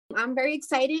I'm very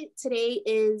excited. Today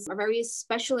is a very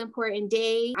special, important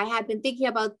day. I had been thinking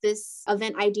about this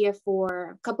event idea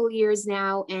for a couple of years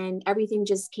now, and everything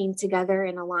just came together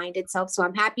and aligned itself. So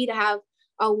I'm happy to have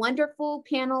a wonderful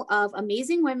panel of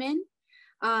amazing women,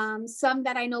 some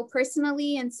that I know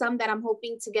personally and some that I'm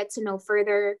hoping to get to know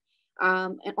further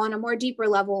on a more deeper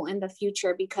level in the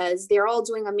future, because they're all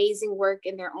doing amazing work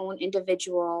in their own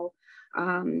individual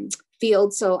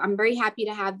field. So I'm very happy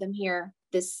to have them here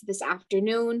this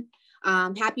afternoon.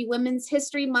 Happy Women's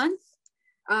History Month,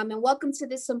 and welcome to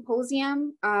this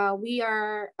symposium. We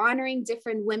are honoring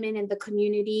different women in the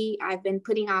community. I've been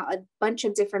putting out a bunch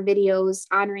of different videos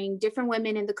honoring different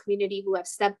women in the community who have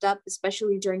stepped up,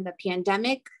 especially during the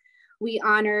pandemic. We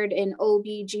honored an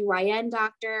OB/GYN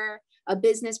doctor, a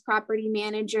business property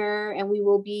manager, and we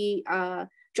will be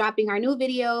dropping our new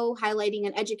video highlighting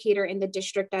an educator in the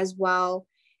district as well.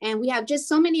 And we have just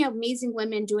so many amazing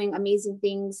women doing amazing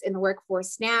things in the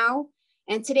workforce now.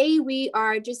 And today we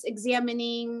are just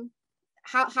examining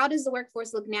how does the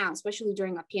workforce look now, especially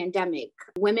during a pandemic.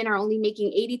 Women are only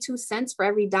making 82 cents for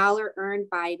every dollar earned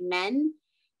by men.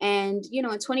 And, in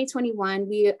 2021,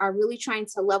 we are really trying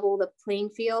to level the playing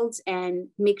field and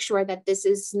make sure that this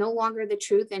is no longer the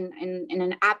truth and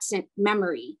an absent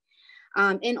memory.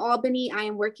 In Albany, I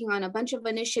am working on a bunch of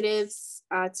initiatives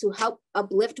to help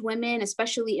uplift women,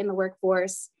 especially in the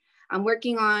workforce. I'm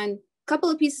working on a couple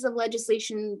of pieces of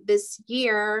legislation this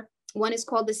year. One is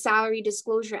called the Salary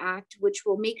Disclosure Act, which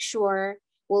will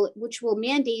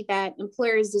mandate that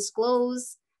employers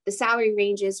disclose the salary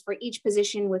ranges for each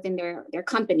position within their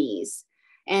companies.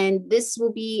 And this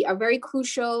will be a very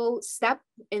crucial step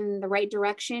in the right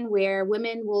direction, where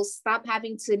women will stop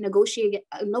having to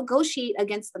negotiate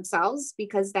against themselves,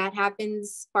 because that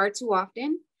happens far too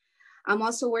often. I'm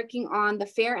also working on the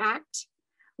FAIR Act,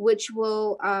 which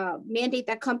will mandate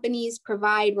that companies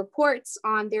provide reports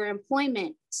on their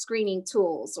employment screening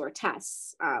tools or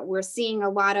tests. We're seeing a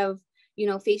lot of,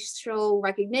 facial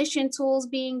recognition tools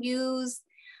being used.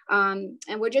 And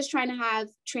we're just trying to have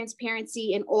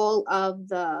transparency in all of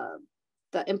the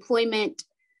employment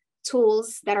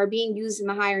tools that are being used in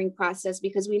the hiring process,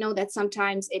 because we know that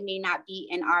sometimes it may not be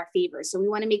in our favor. So we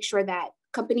want to make sure that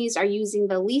companies are using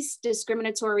the least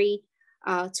discriminatory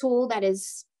tool that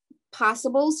is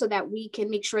possible, so that we can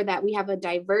make sure that we have a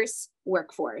diverse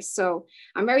workforce. So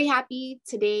I'm very happy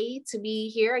today to be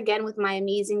here again with my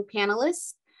amazing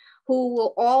panelists, who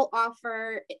will all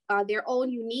offer their own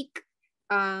unique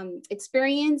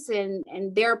experience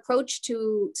and their approach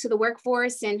to the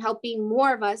workforce, and helping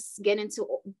more of us get into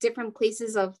different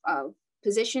places of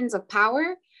positions of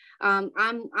power.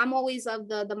 I'm always of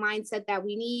the mindset that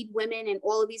we need women in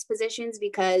all of these positions,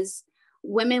 because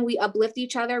women, we uplift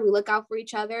each other, we look out for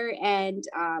each other, and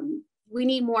we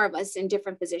need more of us in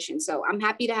different positions. So I'm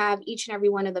happy to have each and every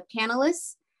one of the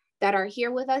panelists that are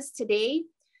here with us today.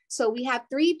 So we have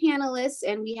 3 panelists,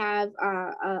 and we have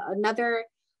another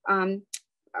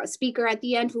speaker at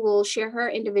the end who will share her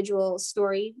individual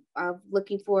story of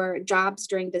looking for jobs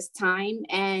during this time.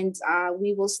 And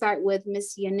we will start with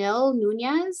Miss Yanil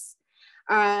Nunez.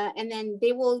 And then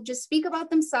they will just speak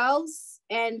about themselves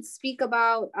and speak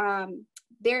about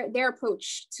their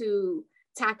approach to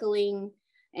tackling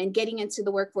and getting into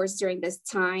the workforce during this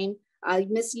time.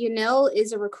 Miss Yanil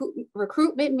is a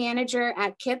recruitment manager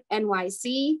at KIPP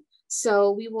NYC.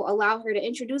 So we will allow her to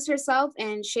introduce herself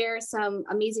and share some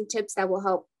amazing tips that will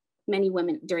help many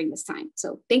women during this time.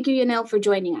 So thank you, Yanil, for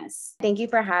joining us. Thank you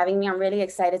for having me. I'm really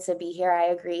excited to be here. I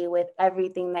agree with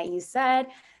everything that you said,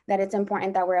 that it's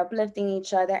important that we're uplifting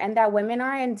each other, and that women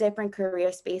are in different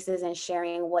career spaces and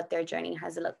sharing what their journey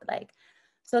has looked like.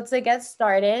 So to get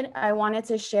started, I wanted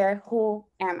to share, who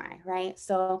am I, right?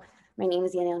 So my name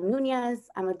is Yanil Nunez.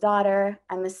 I'm a daughter,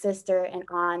 I'm a sister, an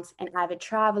aunt, an avid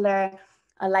traveler,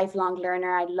 a lifelong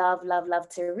learner. I love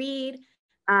to read.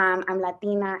 I'm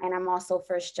Latina, and I'm also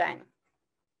first gen.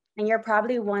 And you're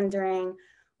probably wondering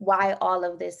why all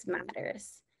of this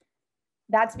matters.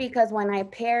 That's because when I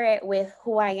pair it with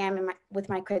who I am with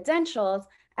my credentials,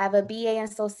 I have a BA in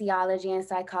sociology and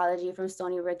psychology from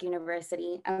Stony Brook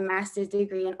University, a master's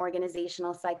degree in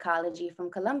organizational psychology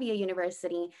from Columbia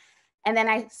University, and then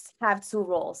I have 2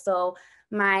 roles. So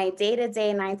my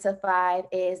day-to-day 9 to 5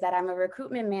 is that I'm a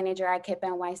recruitment manager at KIPP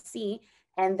NYC.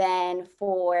 And then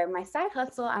for my side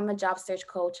hustle, I'm a job search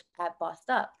coach at Bossed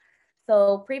Up.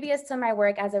 So previous to my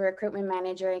work as a recruitment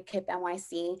manager at KIPP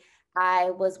NYC,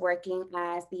 I was working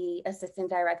as the Assistant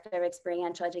Director of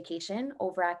Experiential Education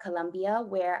over at Columbia,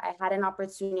 where I had an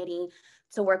opportunity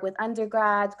to work with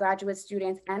undergrads, graduate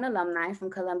students, and alumni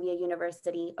from Columbia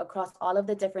University across all of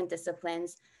the different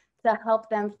disciplines to help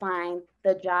them find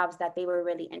the jobs that they were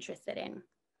really interested in.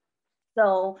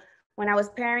 So when I was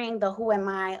pairing the who am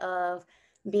I of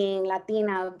being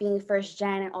Latina, of being first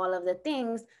gen and all of the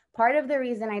things, part of the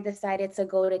reason I decided to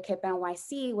go to KIPP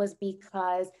NYC was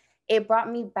because it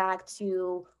brought me back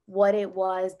to what it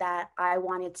was that I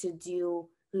wanted to do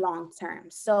long term.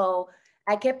 So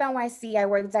at KIPP NYC, I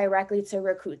worked directly to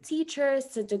recruit teachers,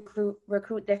 to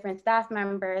recruit different staff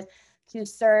members to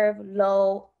serve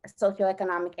low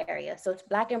socioeconomic areas. So it's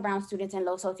Black and brown students in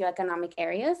low socioeconomic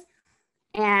areas.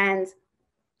 And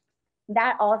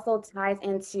that also ties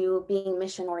into being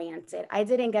mission oriented. I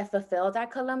didn't get fulfilled at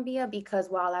Columbia because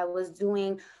while I was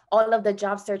doing all of the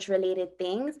job search related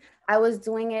things, I was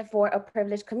doing it for a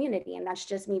privileged community. And that's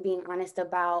just me being honest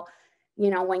about, you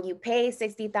know, when you pay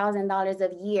 $60,000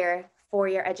 a year for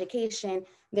your education,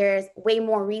 there's way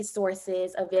more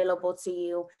resources available to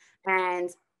you. And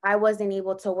I wasn't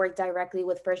able to work directly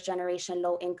with first generation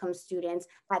low income students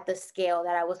at the scale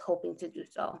that I was hoping to do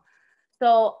so.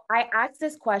 So I asked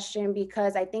this question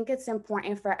because I think it's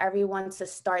important for everyone to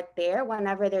start there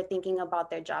whenever they're thinking about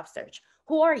their job search.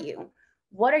 Who are you?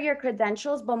 What are your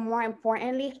credentials? But more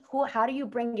importantly, how do you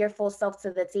bring your full self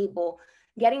to the table?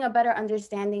 Getting a better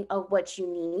understanding of what you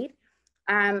need.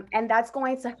 And that's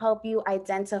going to help you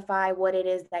identify what it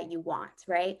is that you want,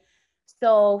 right?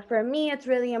 So for me, it's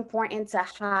really important to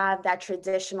have that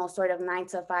traditional sort of 9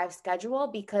 to 5 schedule,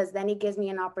 because then it gives me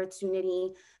an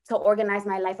opportunity to organize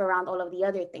my life around all of the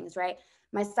other things, right?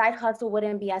 My side hustle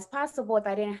wouldn't be as possible if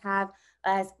I didn't have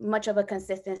as much of a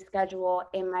consistent schedule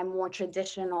in my more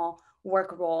traditional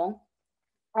work role.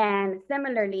 And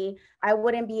similarly, I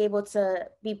wouldn't be able to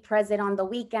be present on the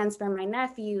weekends for my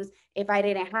nephews if I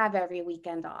didn't have every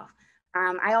weekend off.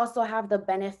 I also have the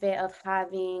benefit of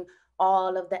having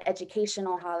all of the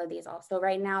educational holidays off. So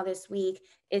right now, this week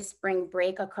is spring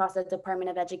break across the Department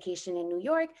of Education in New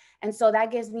York. And so that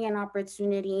gives me an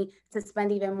opportunity to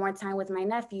spend even more time with my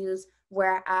nephews,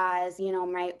 whereas, you know,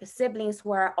 my siblings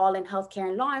who are all in healthcare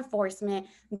and law enforcement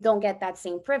don't get that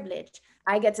same privilege.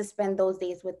 I get to spend those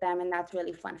days with them, and that's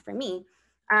really fun for me.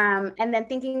 And then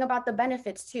thinking about the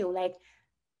benefits too, like,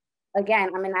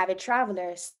 again, I'm an avid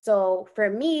traveler. So for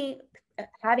me,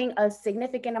 having a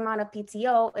significant amount of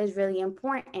PTO is really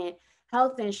important.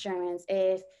 Health insurance,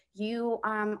 if you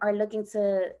are looking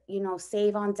to, you know,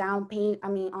 save on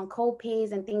on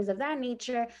co-pays and things of that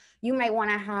nature, you might want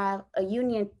to have a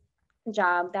union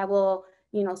job that will,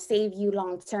 you know, save you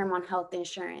long term on health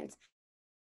insurance.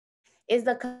 Is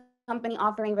the company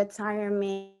offering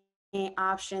retirement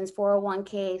options,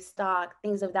 401k, stock,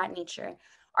 things of that nature?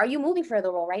 Are you moving for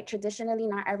the role, right? Traditionally,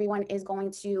 everyone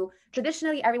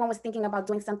was thinking about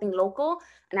doing something local.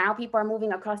 Now people are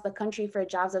moving across the country for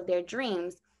jobs of their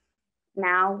dreams.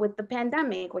 Now with the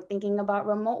pandemic, we're thinking about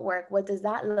remote work. What does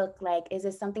that look like? Is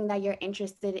it something that you're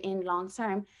interested in long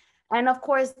term? And of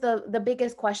course, the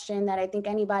biggest question that I think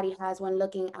anybody has when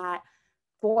looking at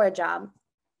for a job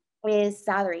is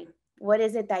salary. What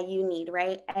is it that you need,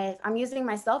 right? If I'm using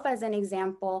myself as an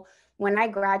example, when I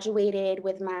graduated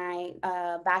with my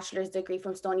bachelor's degree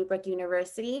from Stony Brook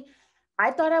University, I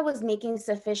thought I was making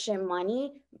sufficient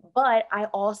money, but I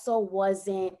also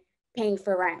wasn't paying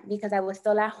for rent because I was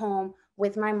still at home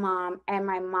with my mom, and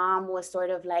my mom was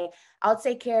sort of like, I'll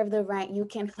take care of the rent, you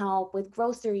can help with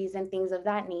groceries and things of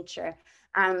that nature.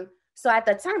 So at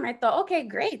the time I thought, okay,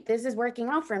 great, this is working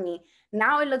out for me.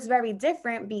 Now it looks very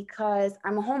different because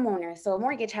I'm a homeowner, so a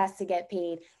mortgage has to get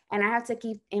paid, and I have to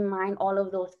keep in mind all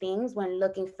of those things when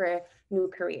looking for new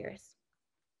careers.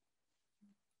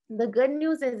 The good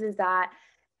news is that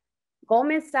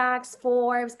Goldman Sachs,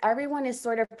 Forbes, everyone is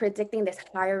sort of predicting this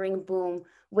hiring boom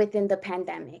within the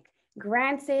pandemic.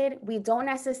 Granted, we don't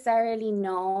necessarily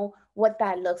know what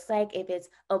that looks like, if it's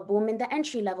a boom in the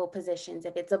entry-level positions,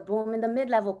 if it's a boom in the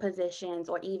mid-level positions,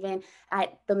 or even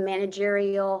at the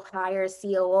managerial higher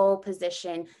COO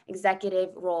position, executive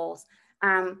roles.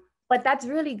 But that's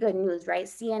really good news, right?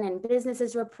 CNN Business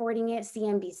is reporting it,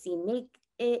 CNBC Make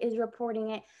It is reporting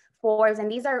it, Forbes,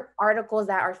 and these are articles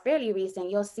that are fairly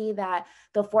recent. You'll see that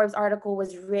the Forbes article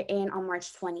was written on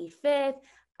March 25th.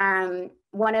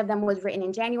 One of them was written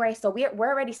in January. So we're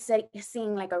already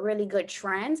seeing like a really good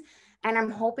trend. And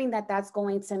I'm hoping that that's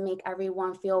going to make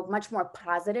everyone feel much more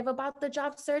positive about the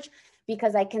job search,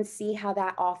 because I can see how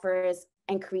that offers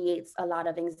and creates a lot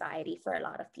of anxiety for a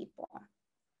lot of people.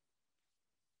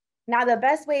 Now, the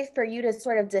best way for you to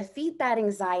sort of defeat that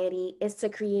anxiety is to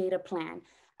create a plan.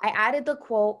 I added the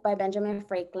quote by Benjamin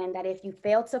Franklin that if you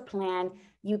fail to plan,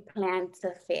 you plan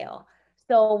to fail.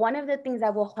 So one of the things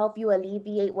that will help you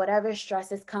alleviate whatever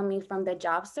stress is coming from the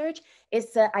job search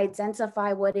is to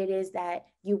identify what it is that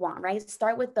you want, right?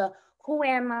 Start with the who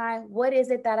am I? What is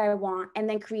it that I want? And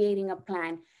then creating a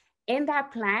plan. In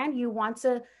that plan, you want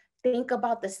to think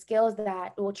about the skills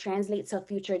that will translate to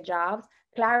future jobs.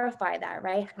 Clarify that,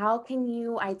 right? How can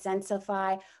you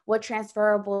identify what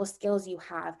transferable skills you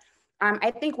have?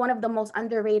 I think one of the most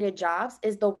underrated jobs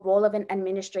is the role of an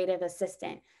administrative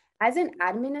assistant. As an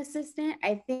admin assistant,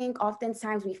 I think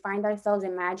oftentimes we find ourselves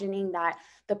imagining that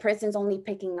the person's only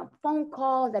picking up phone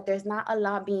calls, that there's not a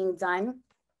lot being done.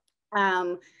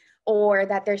 Um, or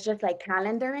that there's just like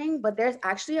calendaring, but there's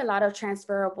actually a lot of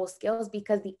transferable skills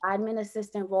because the admin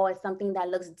assistant role is something that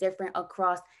looks different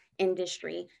across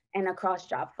industry and across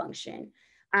job function.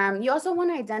 You also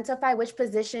want to identify which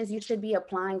positions you should be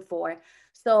applying for.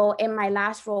 So in my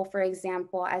last role, for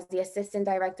example, as the Assistant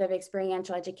Director of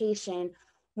Experiential Education,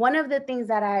 one of the things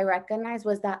that I recognized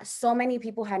was that so many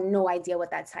people had no idea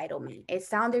what that title meant. It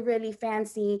sounded really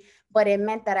fancy, but it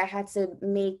meant that I had to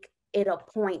make it a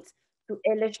point to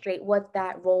illustrate what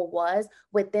that role was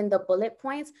within the bullet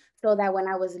points, so that when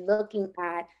I was looking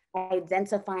at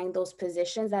identifying those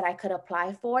positions that I could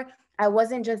apply for, I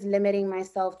wasn't just limiting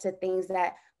myself to things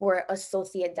that were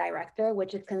associate director,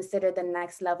 which is considered the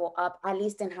next level up, at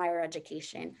least in higher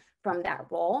education from that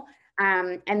role.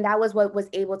 And that was what was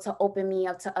able to open me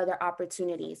up to other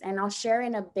opportunities. And I'll share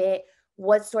in a bit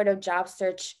what sort of job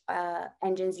search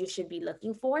engines you should be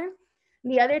looking for.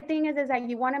 The other thing is that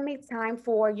you want to make time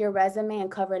for your resume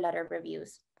and cover letter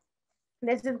reviews.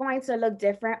 This is going to look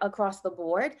different across the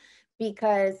board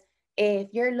because if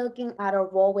you're looking at a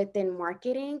role within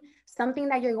marketing, something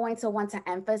that you're going to want to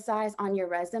emphasize on your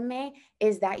resume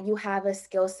is that you have a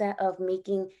skill set of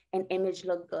making an image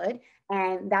look good.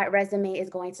 And that resume is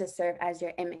going to serve as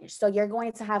your image. So you're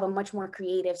going to have a much more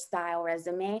creative style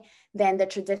resume than the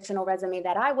traditional resume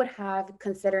that I would have,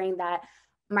 considering that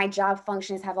my job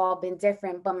functions have all been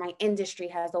different, but my industry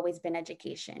has always been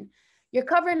education. Your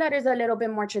cover letter is a little bit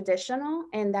more traditional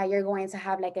in that you're going to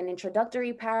have like an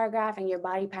introductory paragraph, and your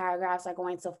body paragraphs are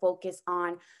going to focus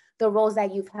on the roles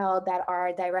that you've held that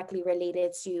are directly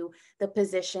related to the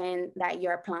position that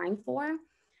you're applying for.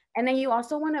 And then you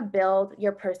also want to build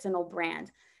your personal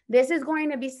brand. This is going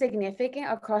to be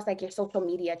significant across like your social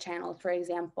media channels, for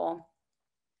example.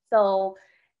 So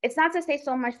it's not to say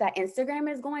so much that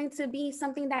Instagram is going to be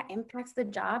something that impacts the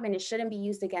job and it shouldn't be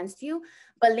used against you,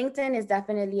 but LinkedIn is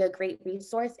definitely a great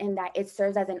resource in that it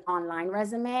serves as an online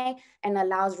resume and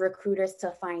allows recruiters to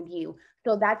find you.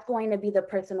 So that's going to be the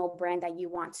personal brand that you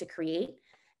want to create.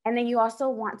 And then you also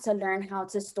want to learn how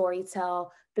to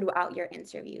storytell throughout your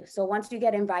interview. So once you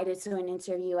get invited to an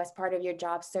interview as part of your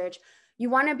job search, you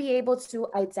want to be able to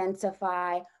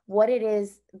identify what it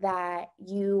is that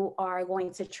you are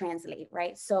going to translate,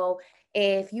 right? So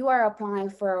if you are applying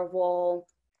for a role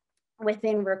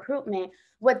within recruitment,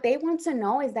 what they want to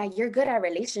know is that you're good at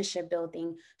relationship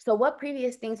building. So what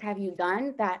previous things have you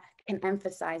done that can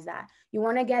emphasize that? You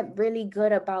want to get really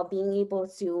good about being able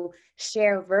to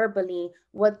share verbally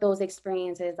what those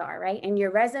experiences are, right? In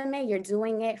your resume, you're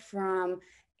doing it from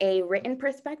a written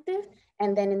perspective.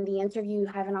 And then in the interview, you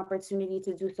have an opportunity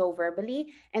to do so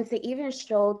verbally and to even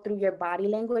show through your body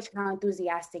language how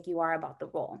enthusiastic you are about the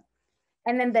role.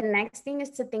 And then the next thing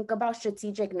is to think about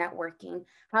strategic networking.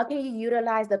 How can you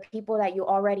utilize the people that you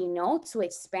already know to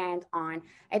expand on?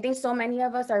 I think so many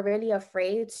of us are really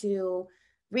afraid to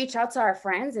reach out to our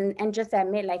friends and just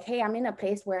admit like, hey, I'm in a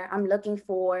place where I'm looking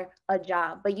for a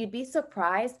job. But you'd be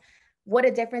surprised what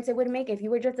a difference it would make if you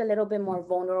were just a little bit more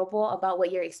vulnerable about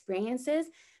what your experience is,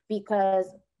 because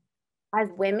as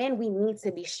women, we need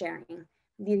to be sharing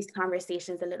these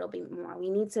conversations a little bit more. We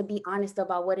need to be honest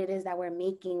about what it is that we're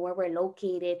making, where we're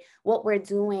located, what we're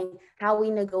doing, how we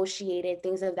negotiated,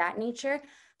 things of that nature,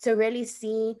 to really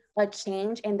see a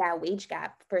change in that wage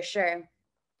gap for sure.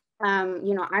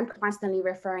 I'm constantly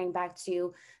referring back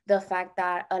to the fact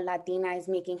that a Latina is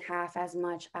making half as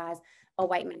much as a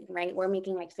white man, right? We're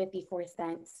making like 54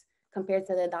 cents compared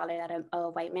to the dollar that a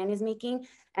white man is making.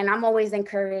 And I'm always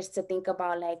encouraged to think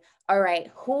about like, all right,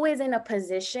 who is in a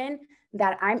position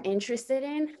that I'm interested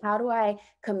in? How do I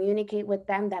communicate with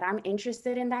them that I'm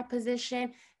interested in that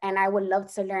position? And I would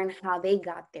love to learn how they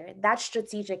got there. That's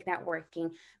strategic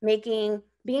networking,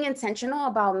 being intentional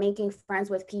about making friends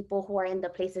with people who are in the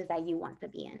places that you want to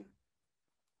be in.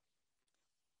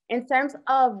 In terms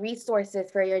of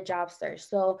resources for your job search,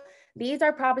 so these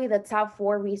are probably the top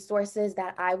 4 resources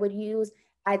that I would use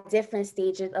at different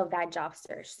stages of that job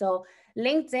search. So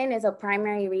LinkedIn is a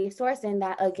primary resource in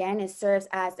that, again, it serves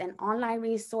as an online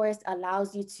resource,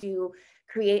 allows you to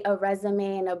create a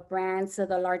resume and a brand to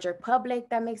the larger public.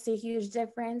 That makes a huge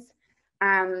difference.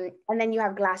 And then you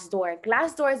have Glassdoor.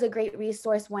 Glassdoor is a great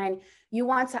resource when you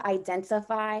want to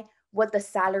identify what the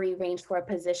salary range for a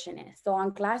position is. So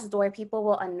on Glassdoor, people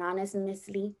will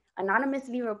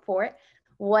anonymously report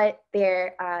what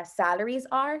their salaries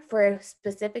are for a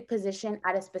specific position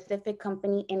at a specific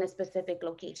company in a specific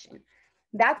location.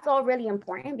 That's all really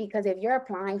important because if you're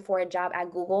applying for a job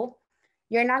at Google,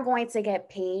 you're not going to get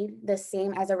paid the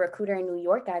same as a recruiter in New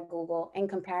York at Google in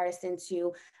comparison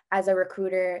to as a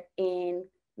recruiter in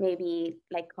maybe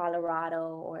like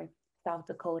Colorado or South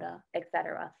Dakota, et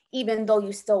cetera, even though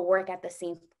you still work at the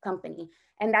same company.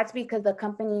 And that's because the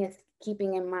company is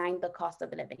keeping in mind the cost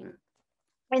of living.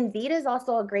 Indeed is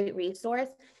also a great resource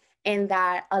in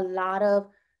that a lot of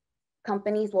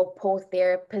companies will post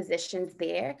their positions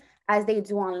there as they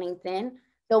do on LinkedIn.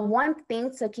 The one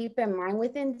thing to keep in mind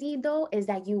with Indeed, though, is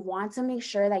that you want to make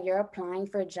sure that you're applying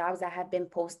for jobs that have been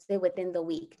posted within the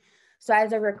week. So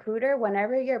as a recruiter,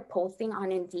 whenever you're posting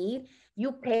on Indeed,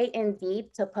 you pay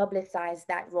Indeed to publicize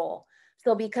that role.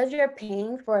 So because you're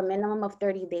paying for a minimum of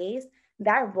 30 days,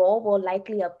 that role will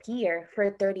likely appear for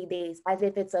 30 days as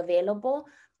if it's available.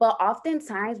 But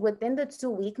oftentimes within the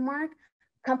 2-week mark,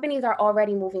 companies are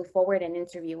already moving forward and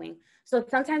interviewing. So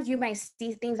sometimes you might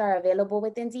see things are available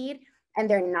with Indeed and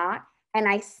they're not. And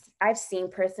I've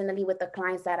seen personally with the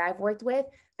clients that I've worked with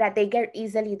that they get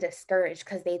easily discouraged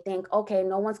because they think, okay,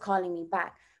 no one's calling me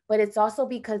back. But it's also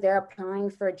because they're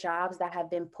applying for jobs that have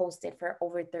been posted for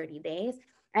over 30 days.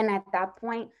 And at that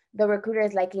point, the recruiter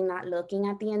is likely not looking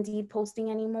at the Indeed posting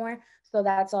anymore. So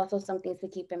that's also something to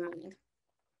keep in mind.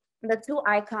 The two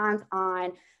icons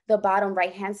on the bottom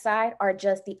right-hand side are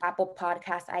just the Apple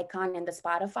Podcast icon and the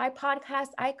Spotify podcast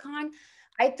icon.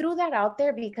 I threw that out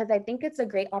there because I think it's a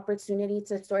great opportunity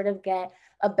to sort of get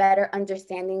a better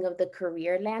understanding of the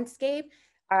career landscape.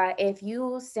 If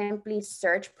you simply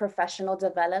search professional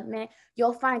development,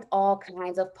 you'll find all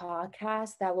kinds of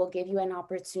podcasts that will give you an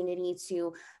opportunity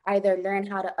to either learn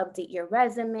how to update your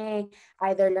resume,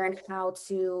 either learn how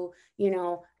to,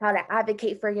 how to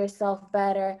advocate for yourself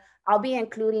better. I'll be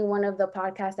including one of the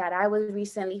podcasts that I was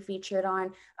recently featured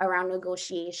on around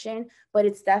negotiation, but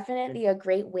it's definitely a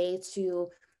great way to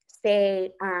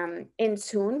stay in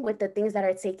tune with the things that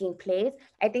are taking place.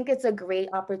 I think it's a great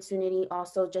opportunity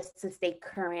also just to stay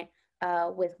current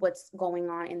with what's going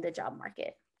on in the job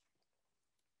market.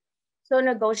 So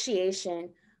negotiation,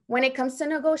 when it comes to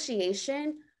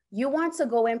negotiation, you want to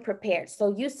go in prepared.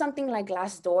 So use something like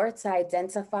Glassdoor to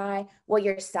identify what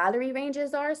your salary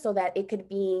ranges are so that it could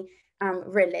be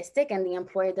realistic and the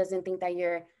employer doesn't think that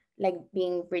you're like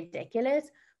being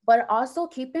ridiculous. But also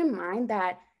keep in mind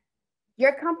that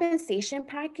your compensation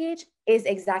package is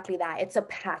exactly that. It's a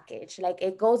package. Like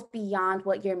it goes beyond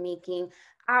what you're making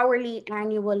hourly,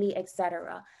 annually,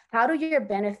 etc. How do your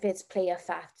benefits play a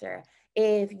factor?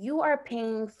 If you are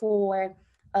paying for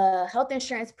a health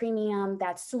insurance premium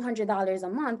that's $200 a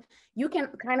month, you can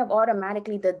kind of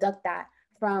automatically deduct that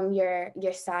from your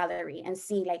salary and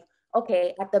see like,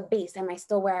 okay, at the base, am I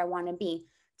still where I want to be?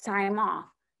 Time off.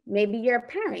 Maybe you're a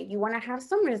parent, you want to have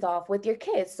summers off with your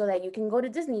kids so that you can go to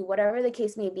Disney, whatever the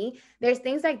case may be. There's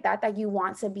things like that that you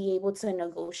want to be able to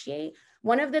negotiate.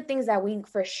 One of the things that we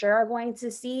for sure are going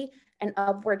to see an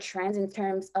upward trend in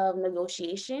terms of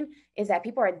negotiation is that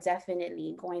people are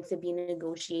definitely going to be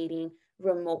negotiating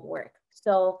remote work.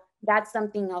 So that's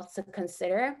something else to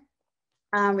consider.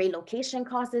 Relocation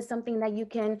cost is something that you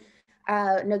can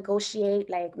negotiate.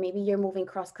 Like maybe you're moving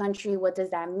cross country. What does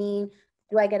that mean?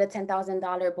 Do I get a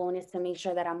 $10,000 bonus to make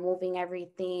sure that I'm moving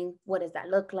everything? What does that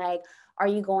look like? Are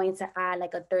you going to add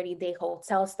like a 30-day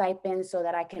hotel stipend so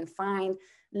that I can find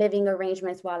living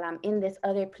arrangements while I'm in this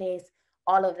other place?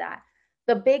 All of that.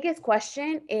 The biggest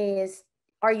question is,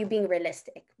 are you being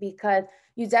realistic? Because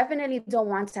you definitely don't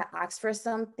want to ask for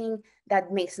something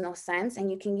that makes no sense. And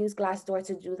you can use Glassdoor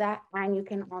to do that. And you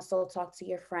can also talk to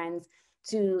your friends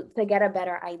to get a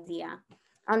better idea.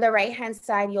 On the right-hand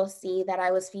side, you'll see that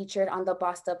I was featured on the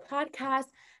Bossed Up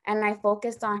podcast, and I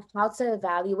focused on how to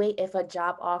evaluate if a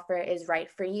job offer is right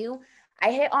for you.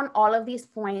 I hit on all of these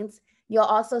points. You'll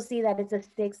also see that it's a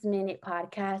 6-minute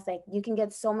podcast. Like you can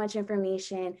get so much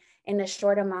information in a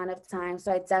short amount of time.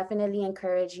 So I definitely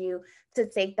encourage you to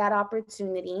take that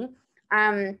opportunity.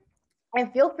 And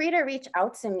feel free to reach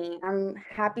out to me. I'm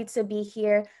happy to be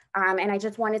here. And I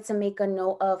just wanted to make a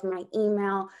note of my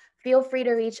email. Feel free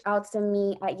to reach out to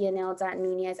me at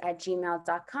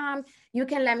yanil.nunez@gmail.com. You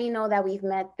can let me know that we've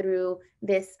met through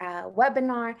this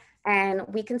webinar, and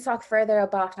we can talk further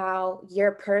about how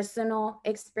your personal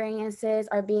experiences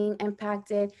are being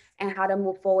impacted and how to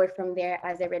move forward from there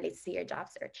as it relates to your job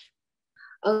search.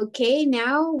 Okay,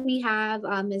 now we have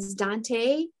Ms.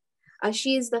 Dante.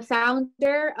 She is the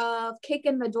founder of Kick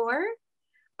in the Door,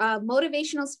 a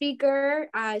motivational speaker.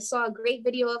 I saw a great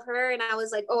video of her and I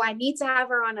was like, oh, I need to have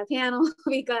her on a panel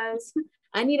because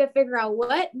I need to figure out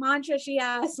what mantra she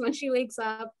has when she wakes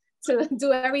up to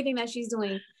do everything that she's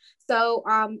doing. So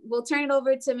we'll turn it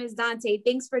over to Ms. Dante.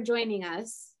 Thanks for joining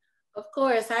us. Of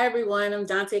course. Hi, everyone. I'm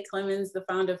Dante Clemons, the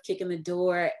founder of Kick in the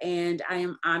Door, and I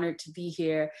am honored to be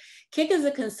here. Kick is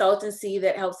a consultancy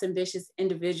that helps ambitious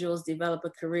individuals develop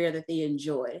a career that they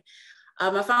enjoy.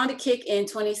 I founded Kick in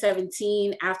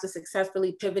 2017 after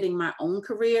successfully pivoting my own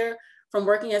career from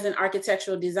working as an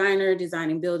architectural designer,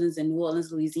 designing buildings in New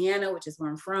Orleans, Louisiana, which is where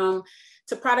I'm from,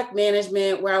 to product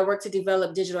management, where I work to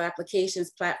develop digital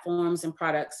applications, platforms, and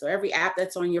products. So every app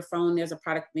that's on your phone, there's a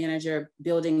product manager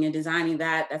building and designing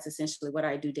that. That's essentially what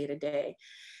I do day to day.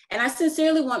 And I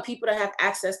sincerely want people to have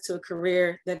access to a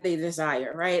career that they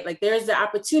desire, right? Like there's the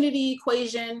opportunity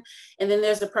equation, and then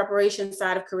there's the preparation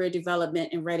side of career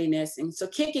development and readiness. And so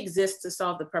Kick exists to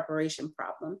solve the preparation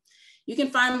problem. You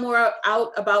can find more out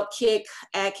about Kick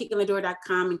at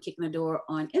kickinthedoor.com and Kick in the Door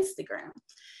on Instagram.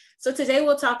 So today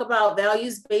we'll talk about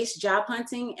values-based job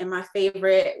hunting and my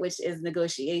favorite, which is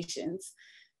negotiations.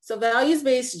 So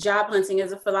values-based job hunting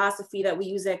is a philosophy that we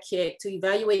use at Kick to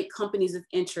evaluate companies of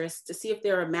interest to see if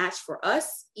they're a match for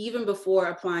us, even before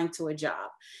applying to a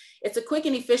job. It's a quick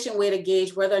and efficient way to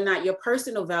gauge whether or not your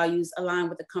personal values align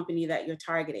with the company that you're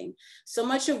targeting. So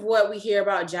much of what we hear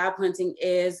about job hunting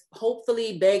is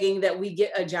hopefully begging that we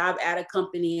get a job at a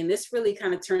company. And this really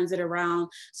kind of turns it around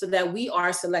so that we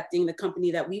are selecting the company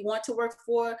that we want to work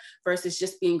for versus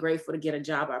just being grateful to get a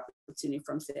job opportunity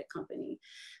from said company.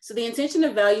 So the intention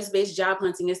of values-based job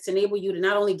hunting is to enable you to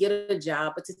not only get a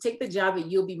job, but to take the job that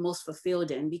you'll be most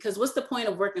fulfilled in. Because what's the point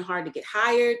of working hard to get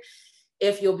hired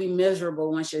if you'll be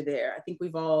miserable once you're there? I think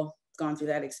we've all gone through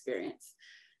that experience.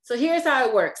 So here's how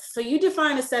it works. So you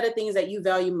define a set of things that you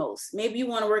value most. Maybe you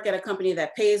want to work at a company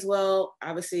that pays well.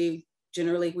 Obviously,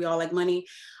 generally, we all like money.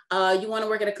 You want to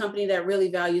work at a company that really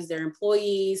values their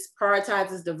employees,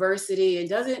 prioritizes diversity, and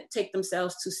doesn't take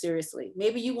themselves too seriously.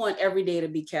 Maybe you want every day to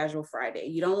be casual Friday.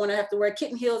 You don't want to have to wear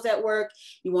kitten heels at work.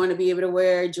 You want to be able to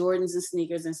wear Jordans and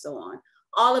sneakers and so on.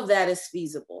 All of that is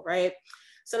feasible, right?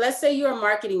 So let's say you're a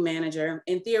marketing manager,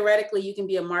 and theoretically you can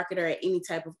be a marketer at any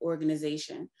type of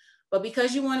organization. But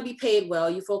because you want to be paid well,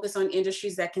 you focus on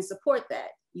industries that can support that.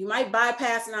 You might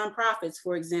bypass nonprofits,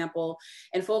 for example,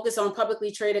 and focus on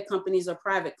publicly traded companies or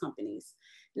private companies.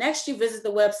 Next, you visit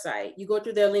the website. You go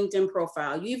through their LinkedIn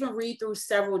profile. You even read through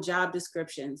several job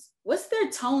descriptions. What's their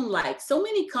tone like? So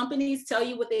many companies tell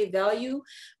you what they value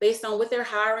based on what they're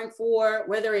hiring for,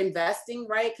 where they're investing,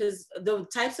 right? Because the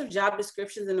types of job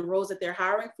descriptions and the roles that they're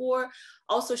hiring for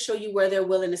also show you where they're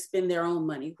willing to spend their own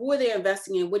money. Who are they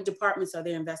investing in? What departments are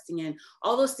they investing in?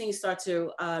 All those things start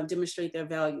to demonstrate their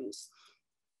values.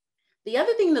 The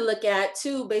other thing to look at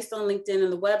too, based on LinkedIn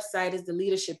and the website, is the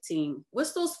leadership team.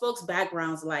 What's those folks'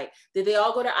 backgrounds like? Did they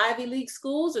all go to Ivy League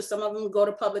schools, or some of them go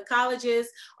to public colleges?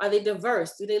 Are they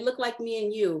diverse? Do they look like me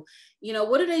and you? You know,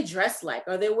 what do they dress like?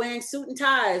 Are they wearing suit and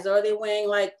ties? Or are they wearing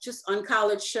like just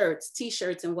uncollared shirts,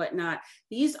 t-shirts and whatnot?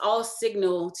 These all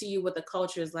signal to you what the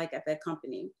culture is like at that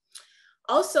company.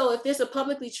 Also, if there's a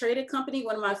publicly traded company,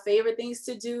 one of my favorite things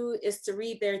to do is to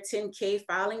read their 10K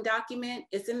filing document.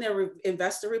 It's in their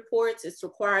investor reports. It's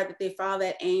required that they file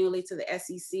that annually to the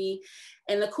SEC.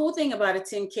 And the cool thing about a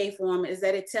 10K form is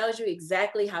that it tells you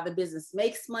exactly how the business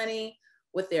makes money,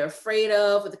 what they're afraid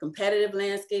of, what the competitive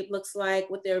landscape looks like,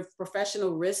 what their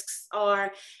professional risks are.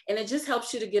 And it just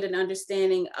helps you to get an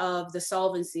understanding of the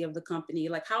solvency of the company,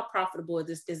 like how profitable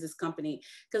is this company?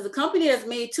 Because the company that's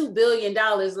made $2 billion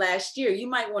last year, you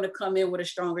might want to come in with a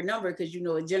stronger number because you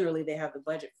know generally they have the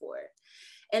budget for it.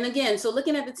 And again, so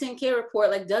looking at the 10K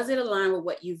report, like does it align with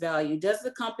what you value? Does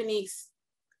the company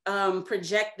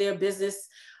project their business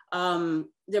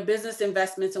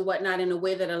investments and whatnot in a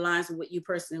way that aligns with what you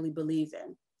personally believe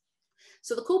in?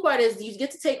 So the cool part is you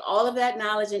get to take all of that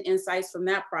knowledge and insights from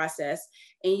that process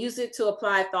and use it to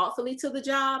apply thoughtfully to the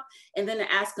job, and then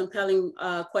to ask compelling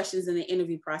questions in the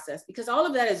interview process, because all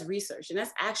of that is research, and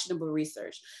that's actionable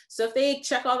research. So if they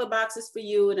check all the boxes for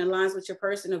you and aligns with your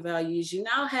personal values, you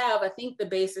now have, I think, the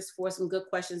basis for some good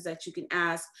questions that you can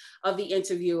ask of the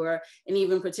interviewer and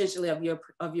even potentially of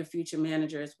your future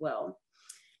manager as well.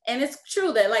 And it's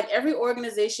true that like every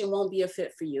organization won't be a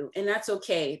fit for you, and that's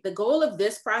okay. The goal of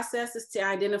this process is to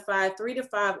identify 3 to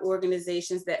 5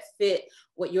 organizations that fit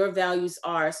what your values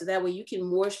are, so that way you can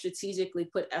more strategically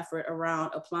put effort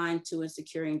around applying to and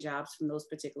securing jobs from those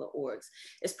particular orgs.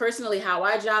 It's personally how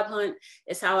I job hunt.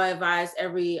 It's how I advise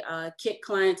every Kick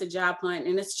client to job hunt.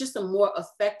 And it's just a more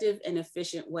effective and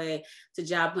efficient way to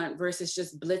job hunt versus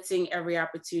just blitzing every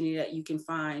opportunity that you can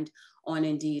find on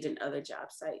Indeed and other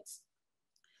job sites.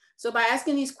 So by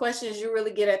asking these questions, you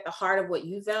really get at the heart of what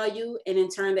you value, and in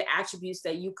turn, the attributes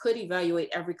that you could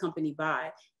evaluate every company by,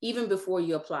 even before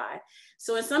you apply.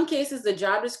 So in some cases, the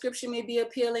job description may be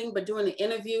appealing, but during the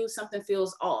interview, something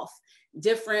feels off,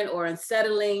 different or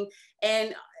unsettling.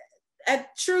 And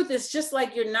at truth, it's just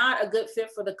like you're not a good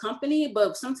fit for the company,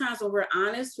 but sometimes when we're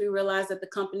honest, we realize that the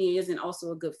company isn't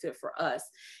also a good fit for us.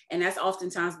 And that's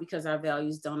oftentimes because our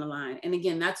values don't align. And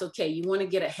again, that's okay. You want to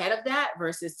get ahead of that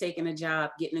versus taking a job,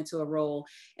 getting into a role,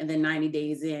 and then 90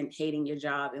 days in, hating your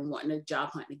job and wanting to job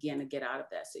hunt again to get out of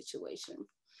that situation.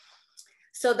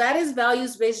 So that is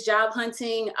values-based job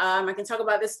hunting. I can talk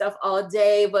about this stuff all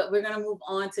day, but we're going to move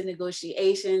on to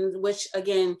negotiations, which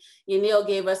again, Yanil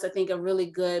gave us, I think, a really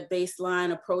good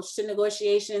baseline approach to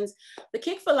negotiations. The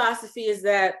KIC philosophy is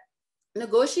that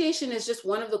negotiation is just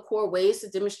one of the core ways to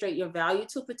demonstrate your value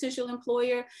to a potential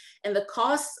employer, and the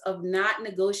costs of not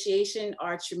negotiating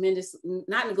are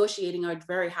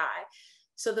very high.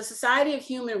 So the Society of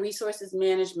Human Resources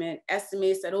Management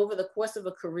estimates that over the course of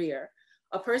a career,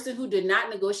 a person who did not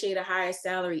negotiate a higher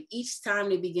salary each time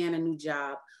they began a new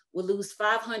job would lose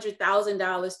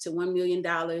 $500,000 to $1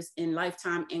 million in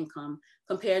lifetime income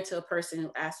compared to a person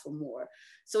who asked for more.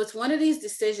 So it's one of these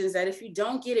decisions that if you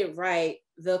don't get it right,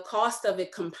 the cost of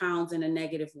it compounds in a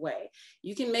negative way.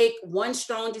 You can make one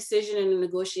strong decision in a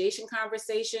negotiation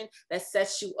conversation that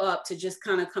sets you up to just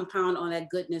kind of compound on that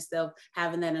goodness of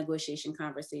having that negotiation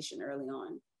conversation early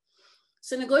on.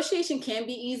 So negotiation can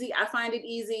be easy. I find it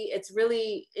easy. It's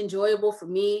really enjoyable for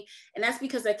me. And that's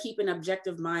because I keep an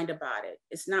objective mind about it.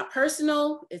 It's not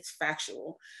personal, it's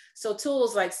factual. So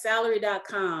tools like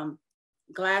salary.com,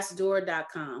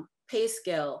 glassdoor.com,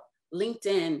 PayScale,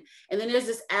 LinkedIn, and then there's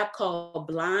this app called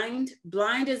Blind.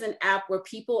 Blind is an app where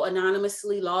people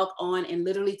anonymously log on and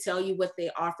literally tell you what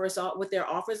their offers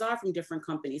are from different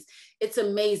companies. It's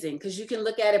amazing because you can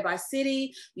look at it by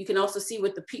city. You can also see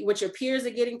what your peers are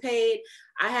getting paid.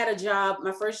 I had a job,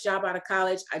 my first job out of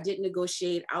college. I didn't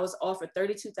negotiate. I was offered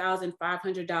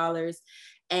 $32,500.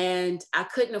 And I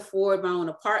couldn't afford my own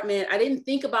apartment. I didn't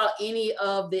think about any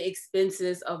of the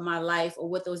expenses of my life or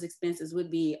what those expenses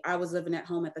would be. I was living at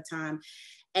home at the time.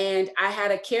 And I had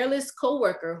a careless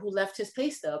coworker who left his pay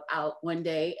stub out one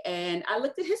day, and I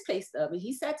looked at his pay stub and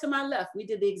he sat to my left. We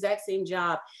did the exact same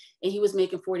job and he was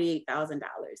making $48,000.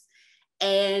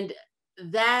 And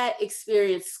that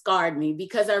experience scarred me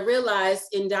because I realized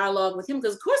in dialogue with him,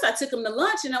 because of course I took him to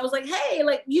lunch and I was like, hey,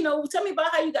 like, you know, tell me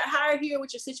about how you got hired here,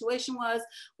 what your situation was,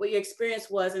 what your experience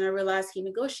was. And I realized he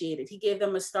negotiated. He gave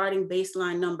them a starting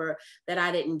baseline number that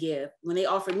I didn't give. When they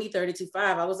offered me $32,500,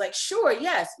 I was like, sure,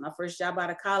 yes. My first job out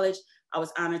of college, I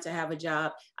was honored to have a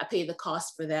job. I paid the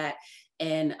cost for that.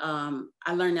 And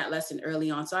I learned that lesson early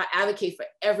on. So I advocate for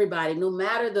everybody, no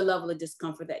matter the level of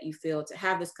discomfort that you feel, to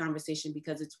have this conversation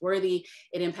because it's worthy.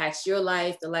 It impacts your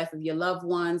life, the life of your loved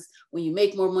ones. When you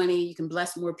make more money, you can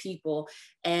bless more people.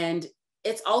 And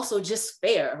it's also just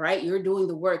fair, right? You're doing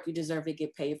the work, you deserve to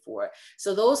get paid for it.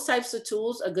 So those types of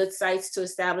tools are good sites to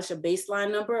establish a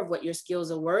baseline number of what your skills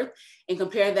are worth and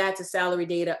compare that to salary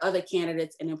data other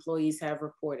candidates and employees have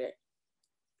reported.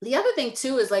 The other thing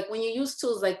too is like when you use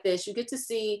tools like this, you get to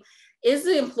see, is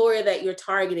the employer that you're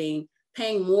targeting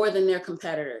paying more than their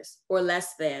competitors or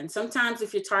less than? Sometimes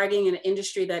if you're targeting an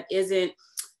industry that isn't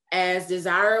as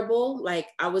desirable, like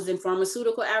I was in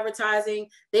pharmaceutical advertising,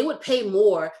 they would pay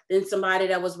more than somebody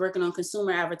that was working on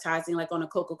consumer advertising, like on a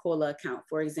Coca-Cola account,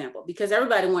 for example, because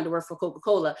everybody wanted to work for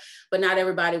Coca-Cola, but not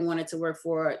everybody wanted to work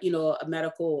for, you know, a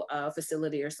medical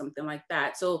facility or something like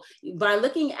that. So by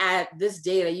looking at this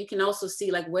data, you can also see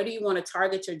like, where do you want to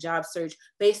target your job search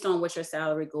based on what your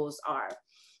salary goals are?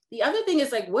 The other thing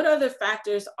is like, what other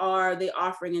factors are they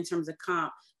offering in terms of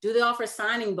comp? Do they offer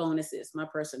signing bonuses? My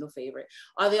personal favorite.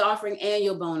 Are they offering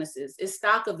annual bonuses? Is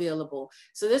stock available?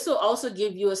 So this will also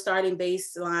give you a starting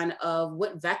baseline of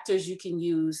what vectors you can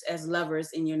use as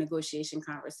levers in your negotiation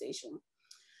conversation.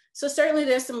 So certainly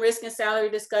there's some risk in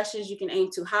salary discussions. You can aim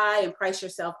too high and price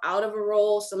yourself out of a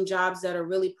role. Some jobs that are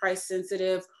really price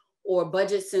sensitive or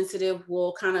budget sensitive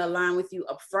will kind of align with you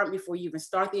up front before you even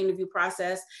start the interview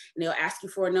process. And they'll ask you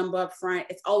for a number up front.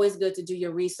 It's always good to do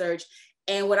your research.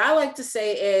 And what I like to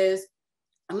say is,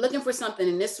 I'm looking for something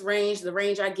in this range. The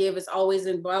range I give is always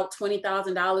in about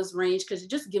 $20,000 range because it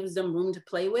just gives them room to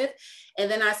play with.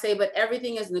 And then I say, but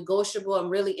everything is negotiable. I'm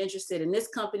really interested in this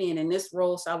company and in this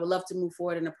role. So I would love to move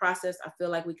forward in the process. I feel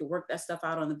like we could work that stuff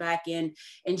out on the back end.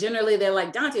 And generally they're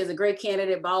like, Dante is a great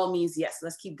candidate. By all means, yes,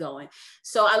 let's keep going.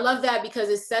 So I love that because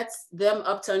it sets them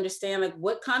up to understand like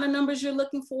what kind of numbers you're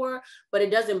looking for, but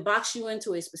it doesn't box you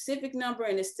into a specific number.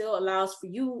 And it still allows for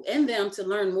you and them to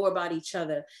learn more about each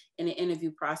other in the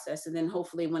interview process. And then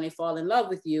hopefully when they fall in love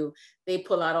with you, they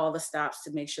pull out all the stops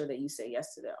to make sure that you say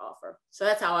yes to their offer. So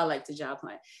that's how I like to job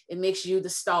hunt. It makes you the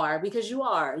star, because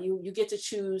you get to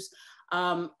choose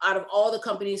out of all the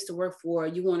companies to work for,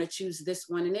 you want to choose this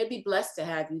one, and they'd be blessed to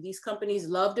have you. These companies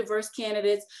love diverse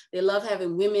candidates. They love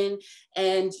having women,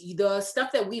 and the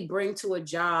stuff that we bring to a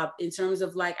job in terms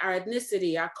of like our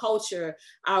ethnicity, our culture,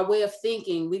 our way of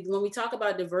thinking. When we talk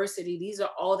about diversity, these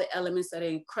are all the elements that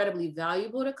are incredibly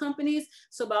valuable to companies.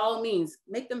 So by all means,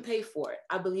 make them pay for it.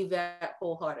 I believe that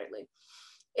wholeheartedly.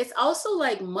 It's also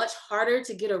like much harder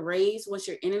to get a raise once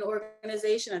you're in an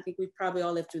organization. I think we've probably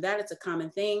all lived through that. It's a common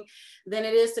thing, than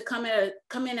it is to come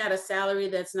in at a salary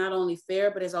that's not only fair,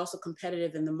 but is also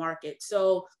competitive in the market.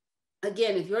 So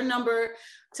again, if your number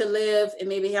to live and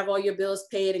maybe have all your bills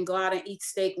paid and go out and eat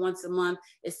steak once a month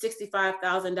is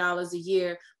 $65,000 a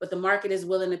year, but the market is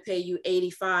willing to pay you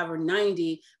 85 or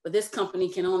 90, but this company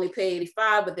can only pay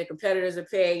 85, but their competitors are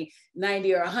paying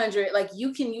 90 or 100, like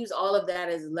you can use all of that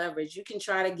as leverage. You can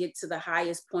try to get to the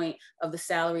highest point of the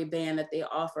salary band that they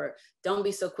offer. Don't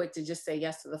be so quick to just say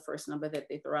yes to the first number that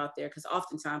they throw out there, because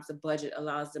oftentimes the budget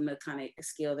allows them to kind of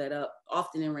scale that up,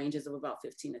 often in ranges of about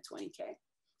 15 to 20K.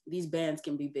 These bands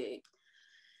can be big.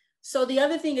 So the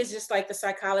other thing is just like the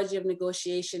psychology of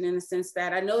negotiation, in the sense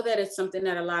that I know that it's something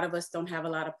that a lot of us don't have a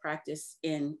lot of practice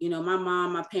in. You know, my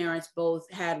mom, my parents both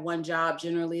had one job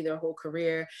generally their whole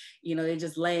career. You know, they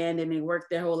just land and they work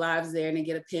their whole lives there and they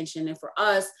get a pension. And for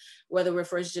us, whether we're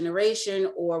first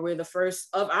generation or we're the first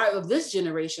of this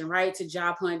generation, right, to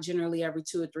job hunt generally every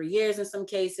 2 or 3 years in some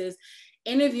cases,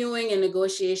 interviewing and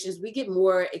negotiations, we get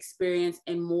more experience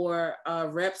and more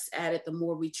reps at it the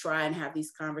more we try and have these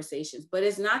conversations. But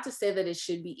it's not to say that it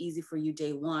should be easy for you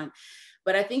day one.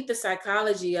 But I think the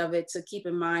psychology of it to keep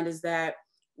in mind is that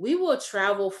we will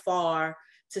travel far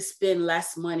to spend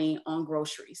less money on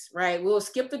groceries, right? We'll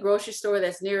skip the grocery store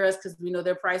that's near us because we know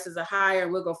their prices are higher.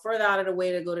 We'll go further out of the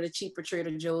way to go to the cheaper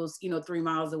Trader Joe's, 3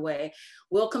 miles away.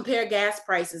 We'll compare gas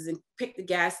prices and pick the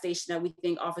gas station that we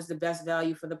think offers the best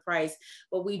value for the price.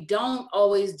 But we don't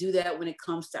always do that when it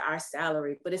comes to our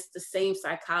salary, but it's the same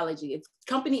psychology. If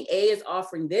company A is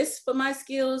offering this for my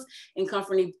skills and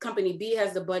company B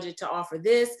has the budget to offer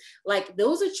this, like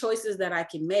those are choices that I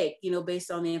can make,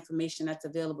 based on the information that's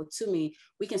available to me.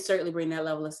 We can certainly bring that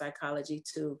level of psychology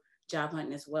to job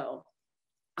hunting as well.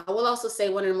 I will also say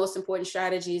one of the most important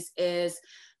strategies is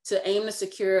to aim to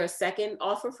secure a second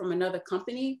offer from another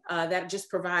company that just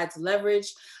provides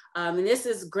leverage. And this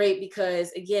is great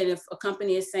because, again, if a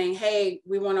company is saying, hey,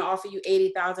 we want to offer you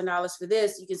 $80,000 for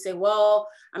this, you can say, well,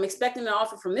 I'm expecting an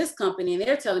offer from this company and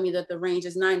they're telling me that the range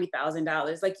is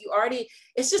 $90,000. Like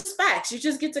it's just facts. You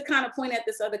just get to kind of point at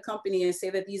this other company and say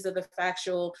that these are the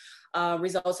factual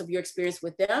results of your experience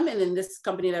with them. And then this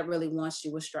company that really wants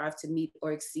you will strive to meet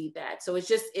or exceed that. So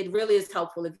it really is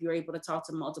helpful if you're able to talk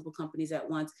to multiple companies at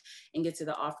once and get to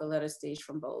the offer letter stage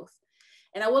from both.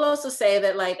 And I will also say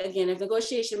that, again, if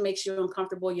negotiation makes you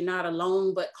uncomfortable, you're not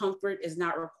alone, but comfort is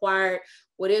not required.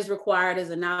 What is required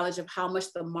is a knowledge of how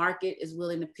much the market is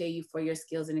willing to pay you for your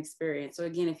skills and experience. So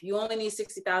again, if you only need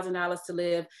 $60,000 to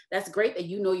live, that's great that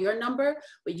you know your number,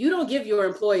 but you don't give your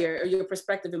employer or your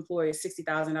prospective employer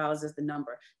 $60,000 as the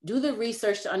number. Do the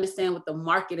research to understand what the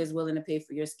market is willing to pay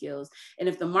for your skills. And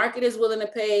if the market is willing to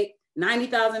pay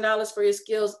 $90,000 for your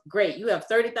skills, great. You have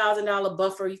 $30,000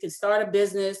 buffer. You can start a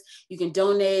business. You can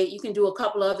donate. You can do a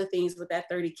couple of other things with that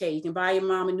 $30K. You can buy your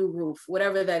mom a new roof,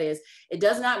 whatever that is. It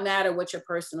does not matter what your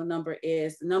personal number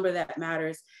is. The number that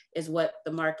matters is what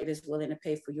the market is willing to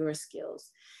pay for your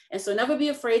skills. And so never be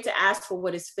afraid to ask for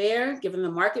what is fair, given the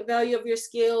market value of your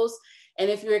skills. And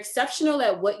if you're exceptional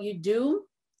at what you do,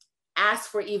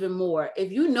 ask for even more.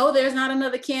 If you know there's not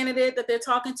another candidate that they're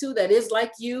talking to that is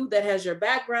like you, that has your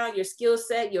background, your skill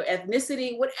set, your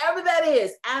ethnicity, whatever that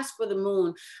is, ask for the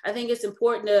moon. I think it's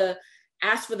important to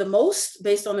ask for the most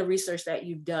based on the research that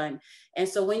you've done. And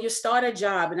so when you start a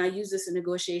job, and I use this in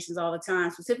negotiations all the time,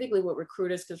 specifically with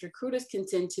recruiters, because recruiters can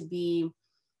tend to be,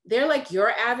 they're like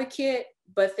your advocate,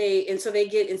 so they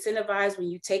get incentivized when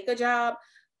you take a job.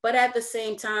 But at the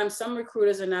same time, some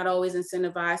recruiters are not always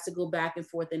incentivized to go back and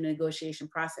forth in the negotiation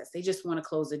process. They just want to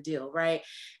close a deal, right?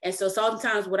 And so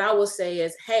sometimes what I will say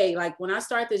is, hey, when I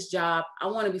start this job, I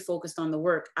want to be focused on the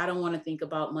work. I don't want to think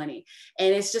about money.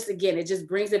 And it's just, again, it just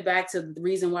brings it back to the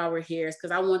reason why we're here is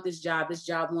because I want this job. This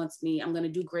job wants me. I'm going to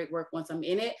do great work once I'm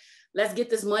in it. Let's get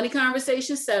this money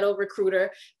conversation settled,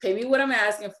 recruiter. Pay me what I'm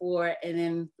asking for, and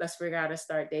then let's figure out a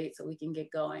start date so we can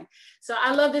get going. So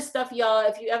I love this stuff, y'all.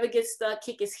 If you ever get stuck,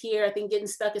 kick it is here. I think getting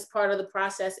stuck is part of the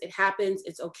process. It happens,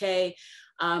 it's okay.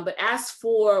 But ask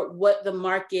for what the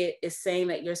market is saying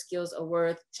that your skills are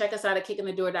worth. Check us out at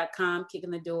kickingthedoor.com,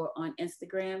 Kicking the Door on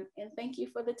Instagram. And thank you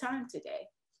for the time today.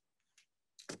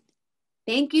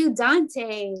 Thank you,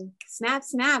 Dante. Snap,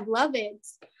 snap, love it.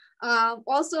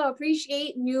 Also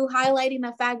appreciate you highlighting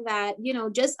the fact that, you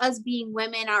know, just us being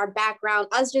women, our background,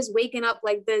 us just waking up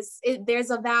like this,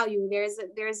 there's a value,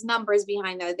 there's numbers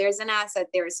behind that, there's an asset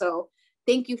there. So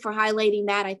thank you for highlighting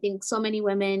that. I think so many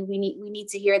women, we need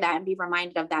to hear that and be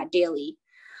reminded of that daily.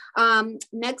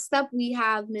 Next up, we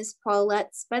have Miss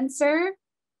Paulette Spencer.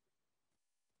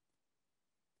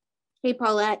 Hey,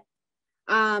 Paulette.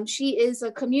 She is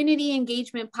a community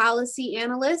engagement policy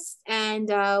analyst, and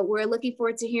we're looking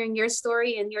forward to hearing your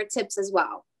story and your tips as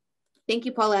well. Thank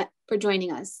you, Paulette, for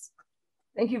joining us.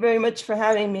 Thank you very much for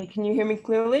having me. Can you hear me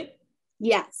clearly?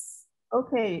 Yes.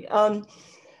 Okay.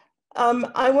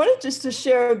 I wanted just to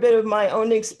share a bit of my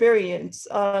own experience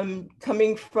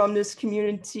coming from this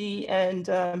community and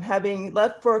having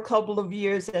left for a couple of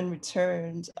years and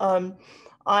returned.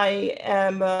 I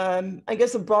am, I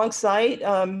guess, a Bronxite.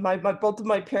 Both of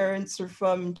my parents are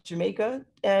from Jamaica,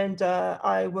 and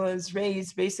I was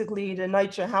raised basically to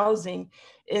NYCHA housing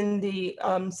in the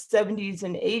 70s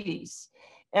and 80s.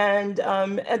 And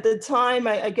at the time,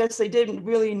 I guess I didn't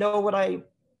really know what I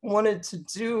wanted to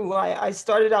do. I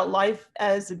started out life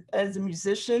as a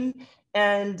musician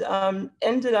and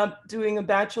ended up doing a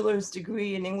bachelor's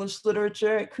degree in English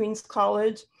literature at Queens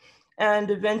College,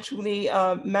 and eventually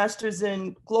master's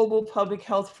in global public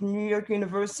health from New York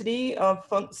University,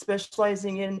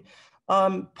 specializing in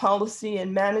policy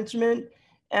and management,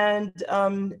 and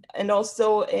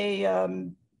also a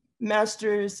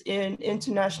master's in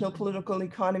international political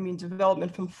economy and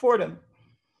development from Fordham.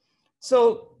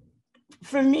 So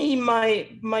for me,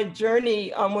 my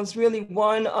journey was really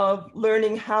one of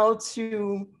learning how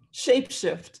to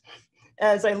shapeshift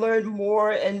as I learned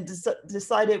more and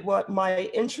decided what my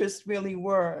interests really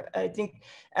were. I think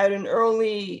at an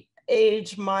early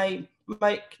age, my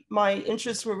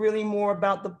interests were really more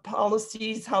about the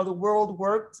policies, how the world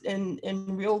worked in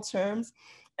real terms.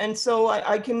 And so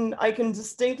I can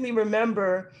distinctly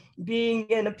remember being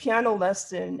in a piano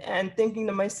lesson and thinking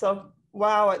to myself,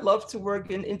 wow, I'd love to work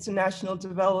in international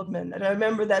development. And I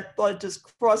remember that thought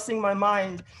just crossing my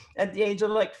mind at the age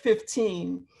of like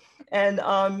 15. And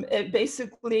it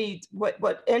basically,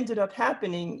 what ended up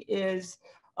happening is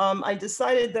I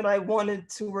decided that I wanted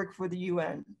to work for the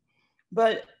UN.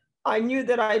 But I knew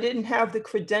that I didn't have the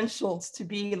credentials to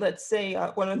be, let's say,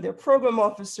 one of their program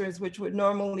officers, which would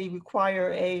normally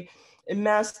require a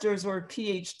master's or a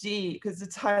PhD because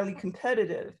it's highly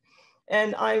competitive.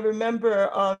 And I remember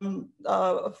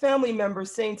a family member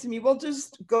saying to me, well,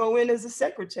 just go in as a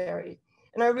secretary.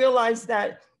 And I realized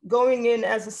that going in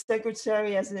as a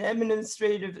secretary, as an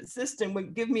administrative assistant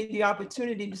would give me the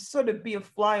opportunity to sort of be a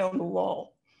fly on the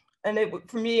wall. And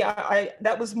for me,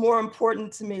 that was more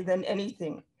important to me than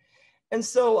anything. And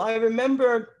so I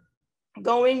remember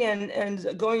going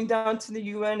and going down to the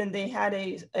UN, and they had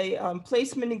a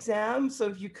placement exam. So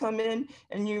if you come in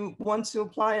and you want to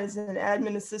apply as an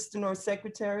admin assistant or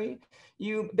secretary,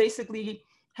 you basically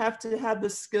have to have the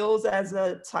skills as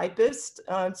a typist.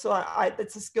 So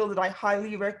it's a skill that I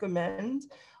highly recommend.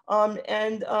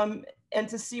 And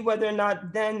to see whether or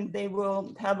not then they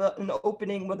will have an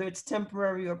opening, whether it's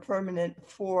temporary or permanent,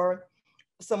 for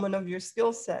someone of your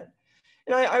skill set.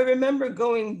 And I remember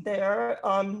going there,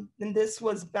 and this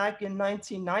was back in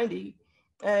 1990,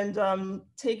 and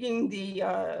taking the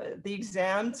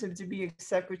exam to be a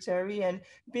secretary and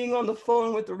being on the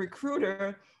phone with the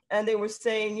recruiter. And they were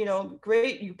saying, you know,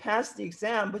 great, you passed the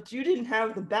exam, but you didn't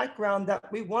have the background that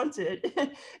we wanted.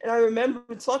 And I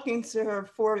remember talking to her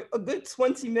for a good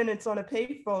 20 minutes on a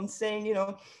payphone saying, you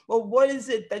know, well, what is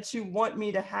it that you want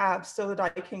me to have so that I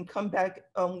can come back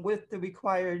with the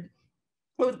required,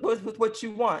 with what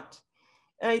you want?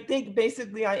 And I think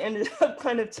basically I ended up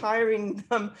kind of tiring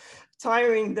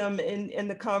them in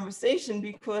the conversation,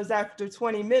 because after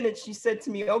 20 minutes, she said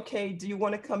to me, okay, do you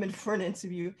want to come in for an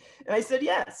interview? And I said,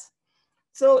 yes.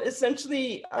 So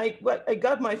essentially I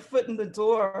got my foot in the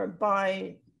door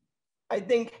by, I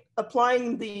think,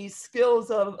 applying the skills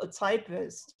of a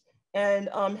typist and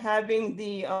having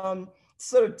the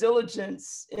sort of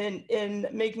diligence in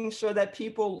making sure that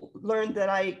people learned that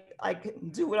I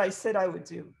could do what I said I would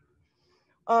do.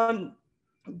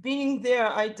 Being there,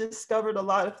 I discovered a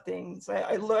lot of things.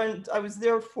 I learned, I was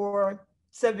there for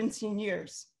 17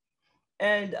 years.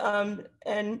 And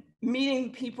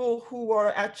meeting people who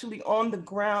are actually on the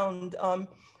ground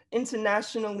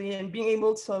internationally, and being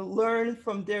able to learn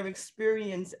from their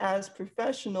experience as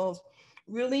professionals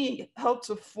really helped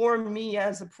to form me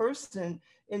as a person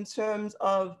in terms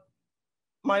of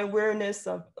my awareness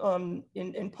of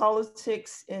in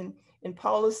politics, in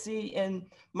policy, and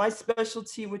my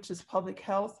specialty, which is public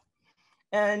health,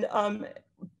 and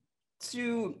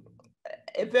to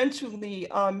eventually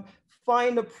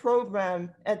find a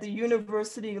program at the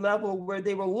university level where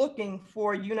they were looking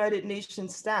for United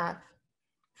Nations staff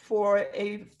for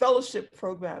a fellowship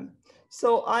program.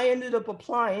 So I ended up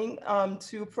applying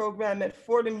to a program at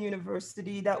Fordham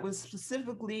University that was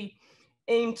specifically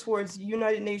aimed towards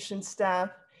United Nations staff,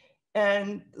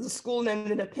 and the school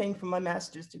ended up paying for my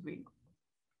master's degree.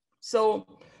 So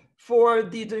for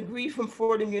the degree from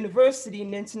Fordham University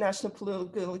in international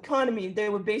political economy, they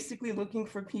were basically looking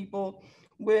for people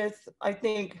with, I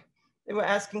think they were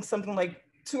asking something like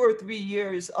 2 or 3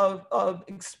 years of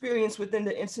experience within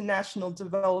the international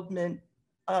development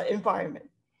environment.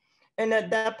 And at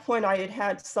that point, I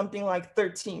had something like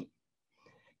 13.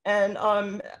 And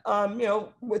you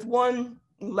know, with one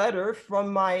letter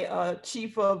from my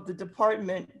chief of the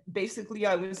department, basically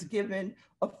I was given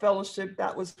a fellowship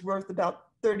that was worth about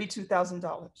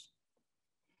 $32,000.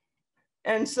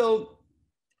 And so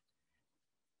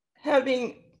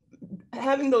having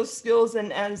those skills,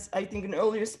 and as I think an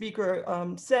earlier speaker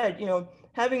said, you know,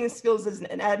 having the skills as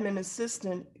an admin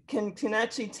assistant can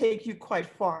actually take you quite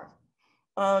far.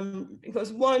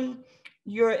 Because one,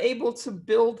 you're able to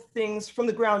build things from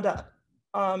the ground up.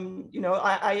 You know,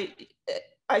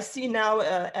 I see now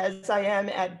as I am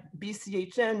at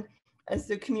BCHN as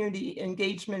the community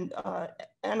engagement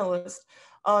analyst,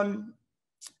 I'm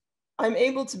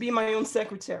able to be my own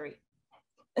secretary.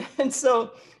 And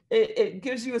so it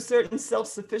gives you a certain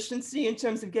self-sufficiency in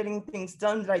terms of getting things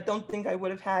done that I don't think I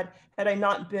would have had I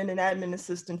not been an admin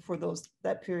assistant for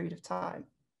that period of time.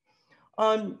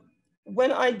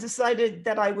 When I decided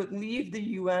that I would leave the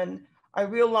UN, I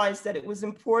realized that it was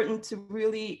important to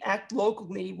really act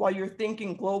locally while you're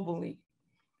thinking globally.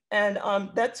 And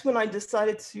that's when I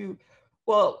decided to,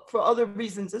 well, for other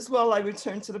reasons as well, I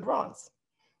returned to the Bronx.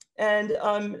 And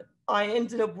I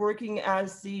ended up working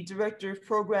as the director of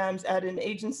programs at an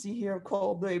agency here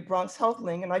called the Bronx Health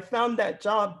Link. And I found that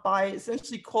job by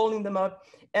essentially calling them up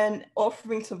and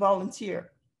offering to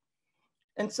volunteer.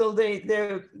 And so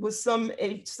there was some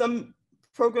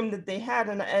program that they had.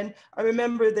 And I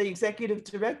remember the executive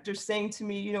director saying to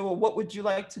me, you know, well, what would you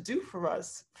like to do for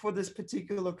us for this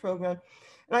particular program?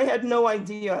 And I had no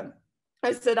idea.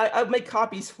 I said, I'll make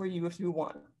copies for you if you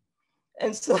want.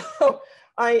 And so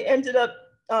I ended up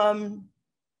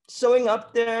showing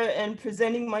up there and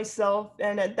presenting myself.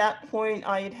 And at that point,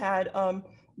 I had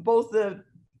both the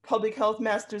public health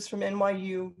masters from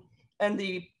NYU and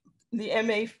the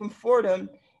MA from Fordham,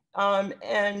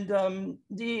 and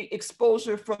the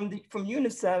exposure from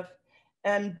UNICEF.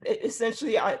 And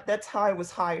essentially, that's how I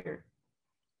was hired.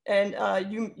 And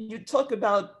you talk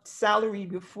about salary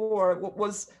before. What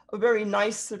was a very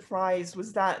nice surprise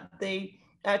was that they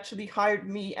actually hired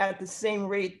me at the same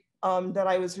rate that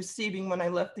I was receiving when I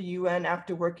left the UN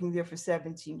after working there for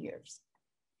 17 years.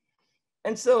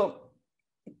 And so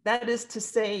that is to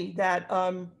say that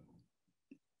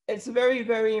it's very,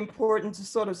 very important to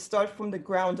sort of start from the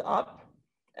ground up,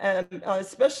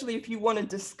 especially if you want to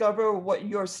discover what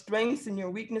your strengths and your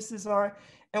weaknesses are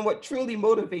and what truly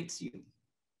motivates you.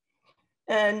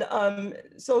 And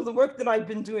so the work that I've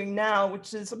been doing now,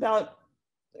 which is about,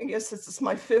 I guess this is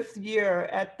my 5th year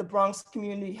at the Bronx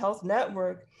Community Health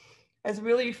Network, has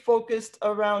really focused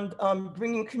around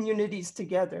bringing communities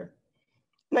together.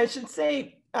 And I should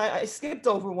say, I skipped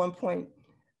over one point.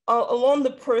 Along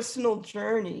the personal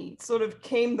journey, sort of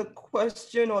came the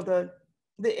question or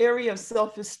the area of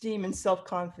self-esteem and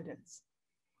self-confidence.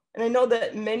 And I know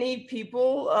that many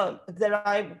people that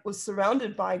I was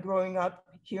surrounded by growing up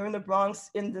here in the Bronx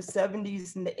in the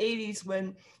 70s and the 80s,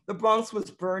 when the Bronx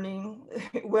was burning,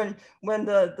 when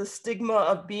the stigma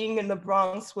of being in the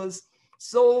Bronx was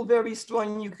so very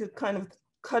strong, you could kind of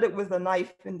cut it with a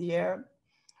knife in the air.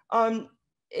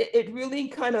 It really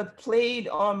kind of played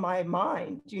on my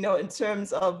mind, you know, in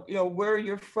terms of, you know, where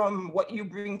you're from, what you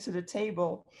bring to the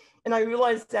table. And I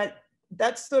realized that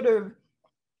that sort of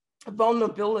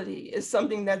vulnerability is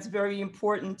something that's very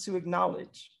important to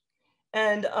acknowledge.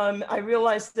 And I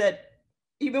realized that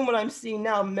even what I'm seeing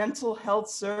now, mental health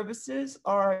services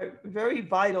are very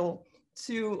vital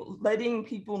to letting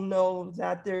people know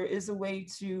that there is a way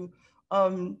to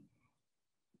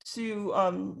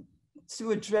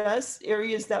address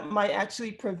areas that might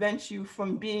actually prevent you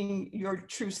from being your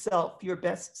true self, your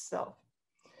best self.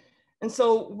 And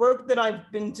so work that I've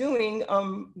been doing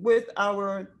with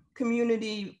our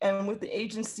community and with the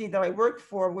agency that I work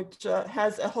for, which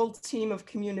has a whole team of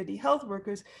community health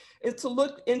workers, is to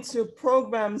look into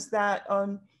programs that,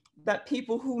 that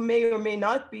people who may or may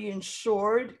not be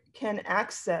insured can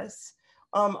access,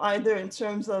 either in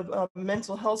terms of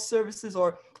mental health services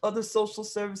or other social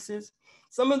services.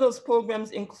 Some of those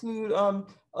programs include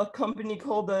a company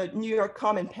called the New York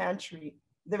Common Pantry.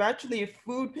 They're actually a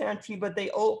food pantry, but they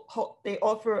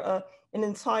offer an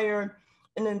entire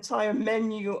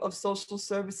menu of social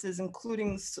services,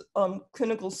 including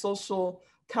clinical social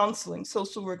counseling,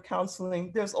 social work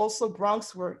counseling. There's also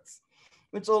Bronx Works,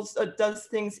 which also does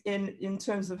things in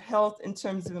terms of health, in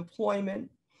terms of employment.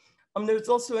 There's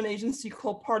also an agency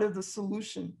called Part of the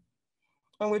Solution,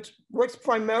 which works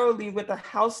primarily with the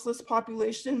houseless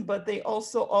population, but they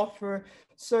also offer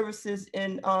services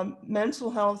in mental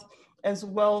health as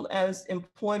well as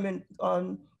employment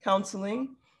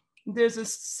counseling. There's a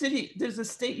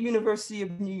State University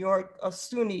of New York,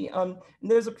 SUNY, and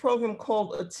there's a program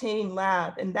called Attain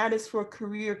Lab, and that is for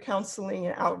career counseling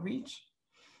and outreach.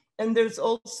 And there's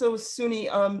also SUNY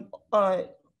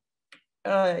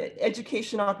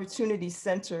Education Opportunity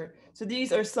Center. So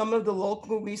these are some of the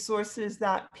local resources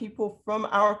that people from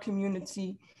our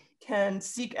community can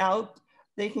seek out.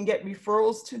 They can get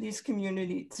referrals to these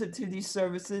to these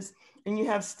services, and you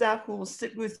have staff who will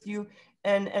sit with you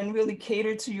and really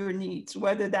cater to your needs,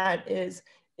 whether that is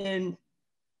in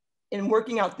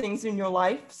working out things in your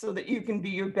life so that you can be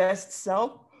your best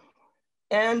self,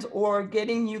 and or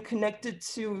getting you connected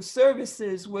to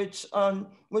services which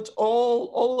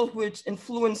all of which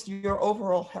influence your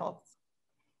overall health.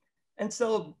 And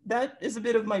so that is a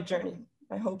bit of my journey.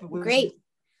 I hope it was great.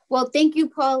 Well, thank you,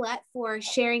 Paulette, for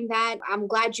sharing that. I'm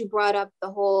glad you brought up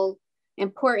the whole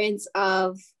importance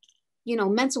of, you know,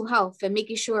 mental health and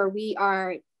making sure we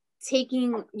are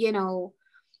taking, you know,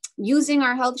 using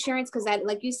our health insurance, because that,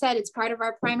 like you said, it's part of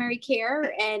our primary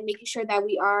care, and making sure that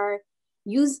we are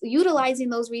utilizing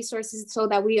those resources so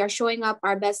that we are showing up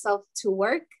our best self to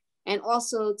work and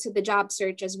also to the job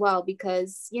search as well,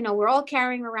 because, you know, we're all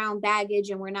carrying around baggage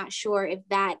and we're not sure if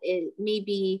that is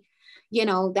maybe, you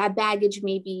know, that baggage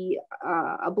may be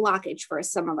a blockage for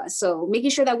some of us. So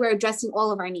making sure that we're addressing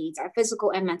all of our needs, our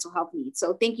physical and mental health needs.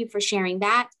 So thank you for sharing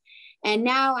that. And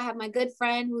now I have my good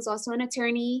friend who's also an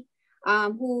attorney,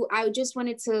 who I just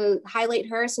wanted to highlight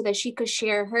her so that she could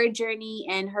share her journey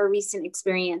and her recent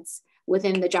experience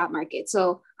within the job market.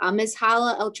 So Ms.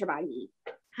 Hala El-Trabagi.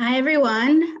 Hi,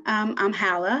 everyone. I'm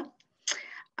Hala.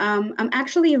 I'm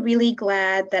actually really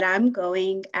glad that I'm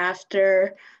going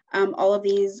after all of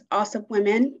these awesome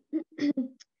women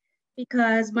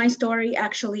because my story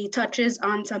actually touches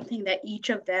on something that each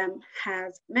of them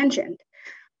has mentioned.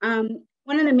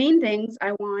 One of the main things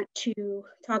I want to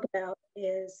talk about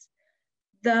is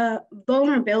the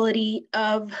vulnerability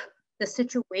of the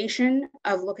situation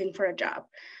of looking for a job.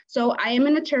 So I am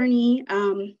an attorney.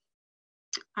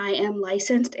 I am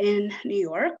licensed in New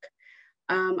York.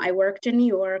 I worked in New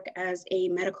York as a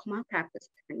medical malpractice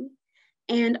attorney,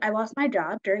 and I lost my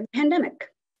job during the pandemic.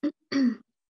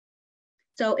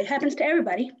 So it happens to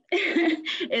everybody,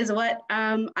 is what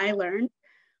I learned.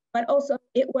 But also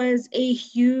it was a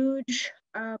huge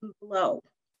blow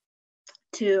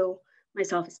to my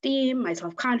self-esteem, my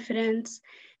self-confidence,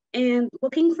 and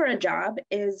looking for a job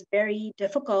is very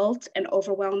difficult and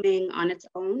overwhelming on its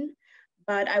own.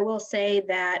 But I will say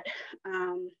that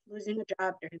losing a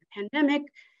job during the pandemic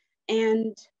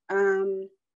and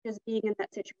just being in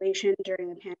that situation during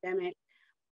the pandemic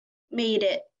made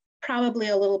it probably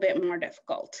a little bit more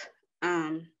difficult.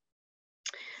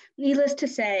 Needless to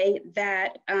say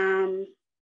that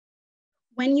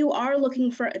when you are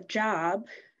looking for a job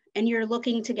and you're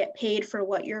looking to get paid for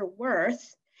what you're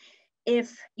worth,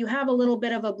 if you have a little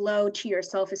bit of a blow to your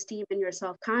self-esteem and your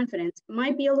self-confidence, it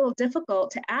might be a little difficult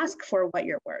to ask for what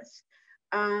you're worth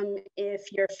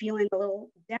if you're feeling a little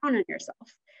down on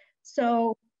yourself.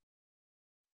 So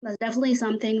that's definitely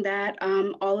something that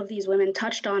all of these women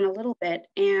touched on a little bit.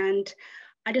 And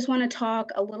I just want to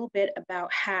talk a little bit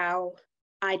about how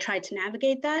I tried to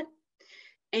navigate that.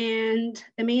 And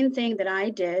the main thing that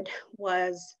I did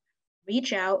was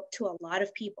reach out to a lot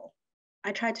of people.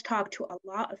 I tried to talk to a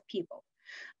lot of people.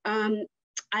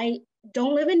 I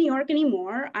don't live in New York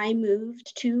anymore. I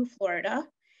moved to Florida,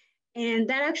 and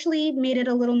that actually made it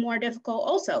a little more difficult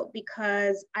also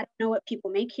because I don't know what people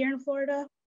make here in Florida.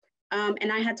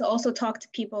 And I had to also talk to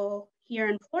people here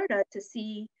in Florida to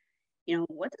see, you know,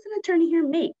 what does an attorney here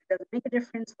make? Does it make a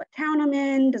difference what town I'm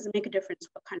in? Does it make a difference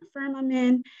what kind of firm I'm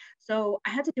in? So I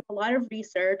had to do a lot of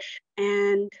research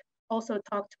and also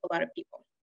talk to a lot of people.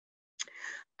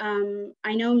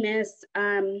 I know Miss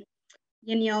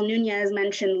Yanil Nunez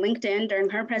mentioned LinkedIn during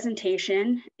her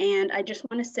presentation, and I just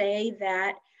want to say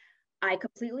that I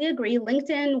completely agree.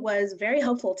 LinkedIn was very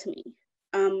helpful to me.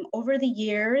 Over the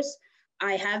years,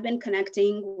 I have been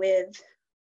connecting with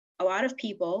a lot of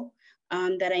people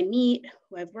that I meet,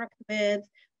 who I've worked with,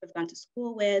 who I've gone to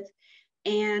school with.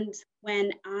 And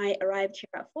when I arrived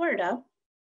here at Florida,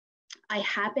 I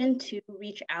happened to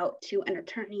reach out to an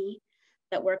attorney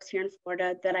that works here in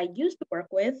Florida that I used to work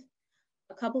with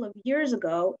a couple of years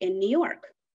ago in New York.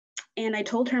 And I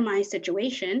told her my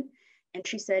situation, and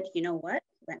she said, you know what,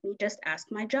 let me just ask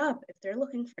my job if they're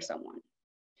looking for someone.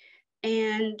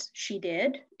 And she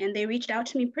did, and they reached out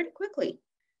to me pretty quickly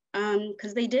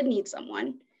because they did need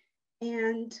someone.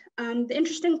 And the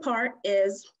interesting part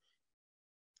is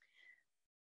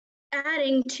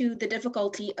adding to the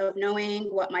difficulty of knowing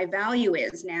what my value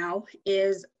is now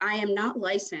is I am not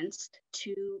licensed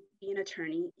to be an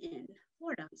attorney in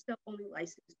Florida. I'm still only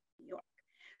licensed in New York.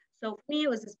 So for me, it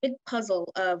was this big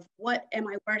puzzle of what am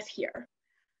I worth here?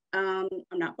 I'm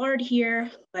not barred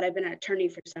here, but I've been an attorney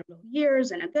for several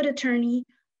years and a good attorney,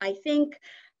 I think.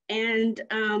 And,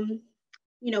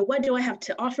 you know, what do I have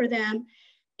to offer them?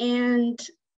 And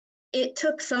it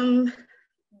took some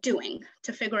doing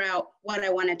to figure out what I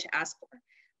wanted to ask for.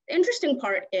 The interesting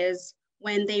part is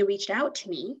when they reached out to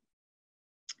me,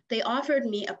 they offered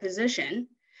me a position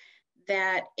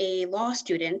that a law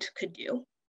student could do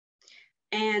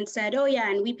and said, oh yeah,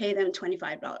 and we pay them $25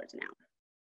 an hour.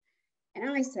 And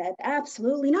I said,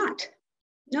 absolutely not.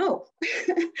 No,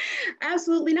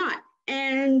 absolutely not.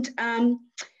 And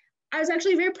I was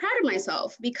actually very proud of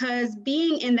myself because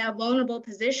being in that vulnerable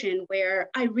position where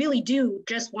I really do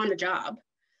just want a job,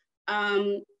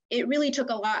 it really took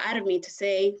a lot out of me to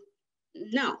say,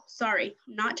 no, sorry,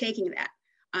 I'm not taking that.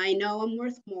 I know I'm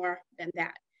worth more than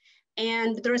that.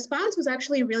 And the response was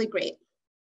actually really great.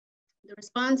 The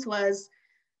response was,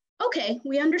 okay,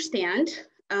 we understand.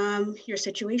 Your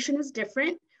situation is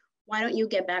different. Why don't you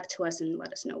get back to us and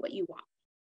let us know what you want?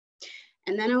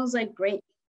 And then I was like, great.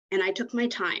 And I took my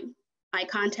time. I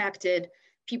contacted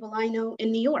people I know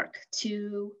in New York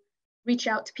to reach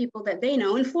out to people that they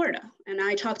know in Florida. And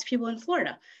I talked to people in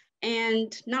Florida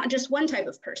and not just one type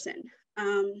of person.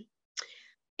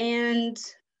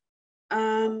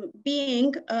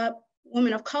 Being a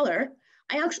woman of color,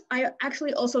 I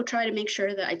actually also try to make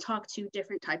sure that I talk to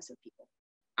different types of people.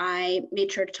 I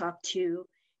made sure to talk to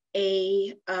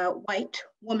a white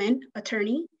woman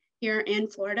attorney here in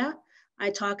Florida. I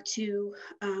talked to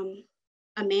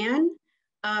a man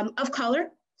of color,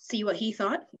 see what he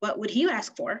thought. What would he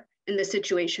ask for in this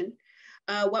situation?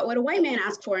 What would a white man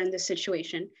ask for in this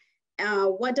situation?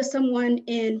 What does someone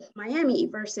in Miami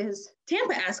versus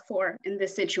Tampa ask for in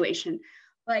this situation?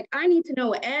 Like, I need to know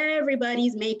what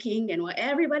everybody's making and what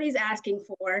everybody's asking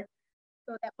for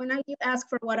so that when I do ask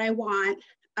for what I want,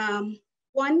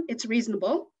 one, it's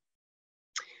reasonable,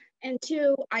 and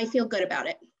two, I feel good about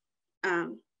it.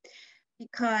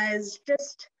 Because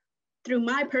just through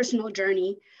my personal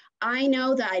journey, I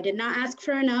know that I did not ask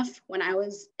for enough when I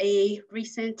was a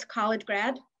recent college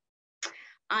grad.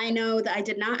 I know that I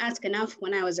did not ask enough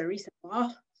when I was a recent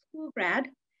law school grad.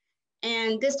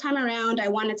 And this time around, I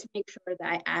wanted to make sure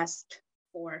that I asked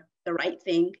for the right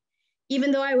thing,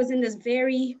 even though I was in this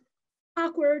very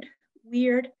awkward,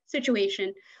 weird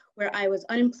situation where I was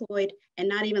unemployed and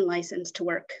not even licensed to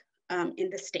work in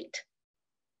the state.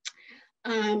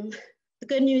 The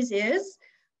good news is,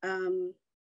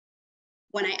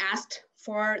 when I asked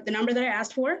for the number that I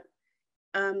asked for,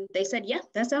 they said, yeah,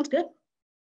 that sounds good,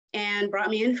 and brought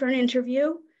me in for an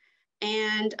interview.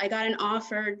 And I got an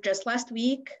offer just last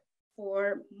week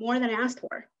for more than I asked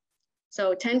for.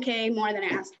 So $10K more than I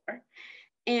asked for.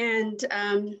 And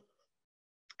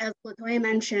as Latoya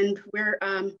mentioned, we're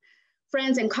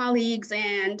friends and colleagues.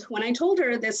 And when I told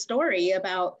her this story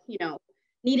about, you know,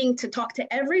 needing to talk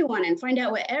to everyone and find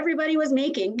out what everybody was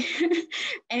making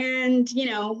and, you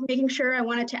know, making sure I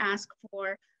wanted to ask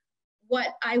for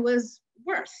what I was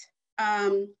worth,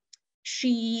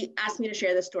 she asked me to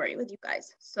share this story with you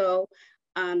guys. So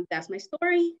that's my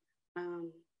story.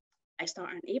 I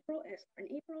start in April,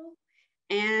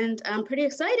 and I'm pretty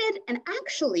excited. And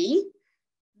actually,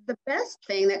 the best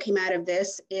thing that came out of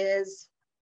this is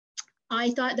I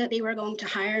thought that they were going to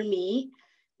hire me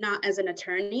not as an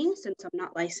attorney, since I'm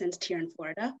not licensed here in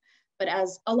Florida, but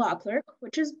as a law clerk,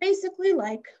 which is basically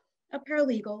like a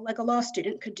paralegal, like a law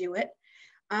student could do it.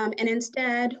 And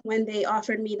instead, when they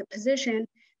offered me the position,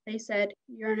 they said,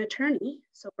 you're an attorney,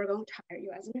 so we're going to hire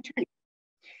you as an attorney.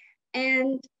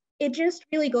 And it just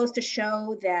really goes to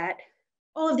show that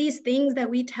all of these things that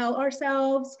we tell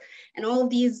ourselves and all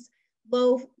of these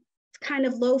low kind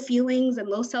of low feelings and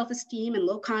low self-esteem and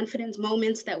low confidence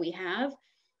moments that we have,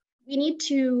 we need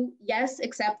to, yes,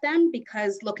 accept them,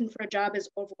 because looking for a job is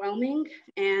overwhelming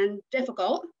and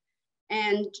difficult.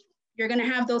 And you're going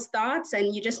to have those thoughts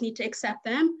and you just need to accept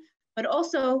them. But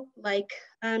also, like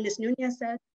Ms. Nunez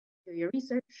said, do your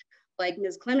research. Like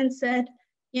Ms. Clemons said,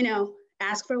 you know,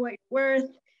 ask for what you're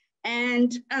worth.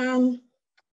 And,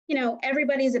 you know,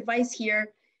 everybody's advice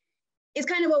here is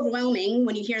kind of overwhelming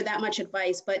when you hear that much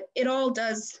advice, but it all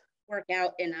does work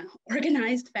out in an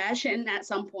organized fashion at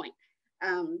some point.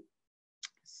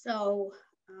 So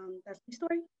that's my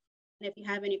story. And if you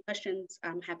have any questions,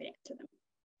 I'm happy to answer them.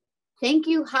 Thank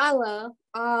you, Hala.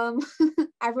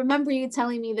 I remember you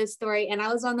telling me this story and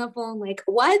I was on the phone like,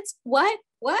 what?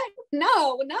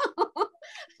 No.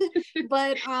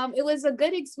 But it was a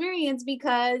good experience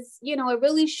because, you know, it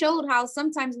really showed how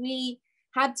sometimes we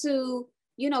had to,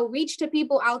 you know, reach to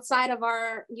people outside of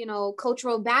our, you know,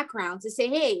 cultural background to say,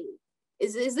 hey,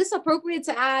 is this appropriate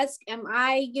to ask? Am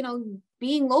I, you know,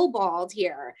 being lowballed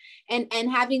here? And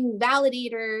having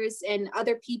validators and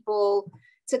other people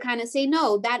to kind of say,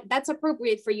 no, that's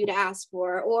appropriate for you to ask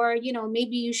for, or, you know,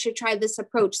 maybe you should try this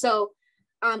approach. So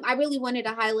I really wanted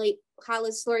to highlight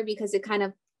Hala's story because it kind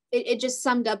of, it just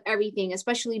summed up everything,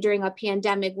 especially during a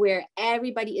pandemic where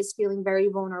everybody is feeling very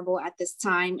vulnerable at this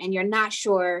time and you're not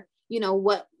sure, you know,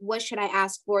 what should I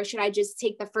ask for? Should I just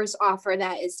take the first offer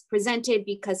that is presented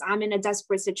because I'm in a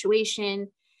desperate situation?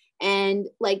 And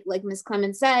like Ms.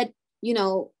 Clemons said, you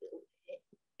know,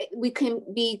 we can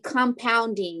be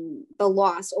compounding the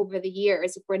loss over the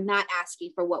years if we're not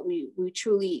asking for what we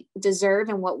truly deserve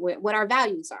and what our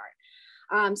values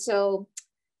are. So,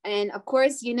 and of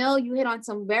course, you know, you hit on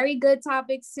some very good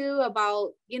topics too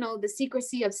about, you know, the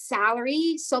secrecy of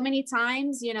salary. So many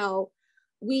times, you know,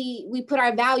 we put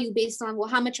our value based on, well,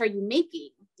 how much are you making?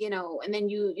 You know, and then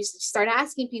you start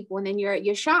asking people and then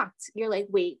you're shocked. You're like,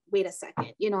 wait a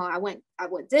second. You know, I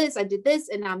did this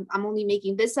and I'm only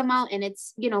making this amount. And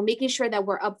it's, you know, making sure that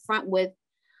we're upfront with,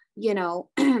 you know,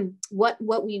 what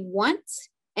we want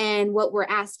and what we're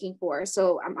asking for.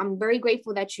 So I'm very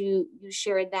grateful that you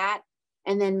shared that.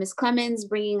 And then Ms. Clemons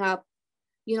bringing up,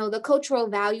 you know, the cultural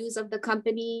values of the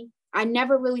company. I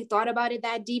never really thought about it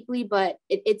that deeply, but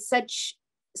it's such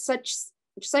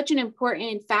an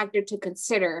important factor to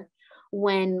consider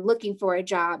when looking for a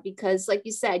job, because like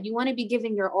you said, you want to be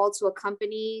giving your all to a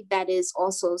company that is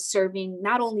also serving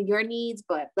not only your needs,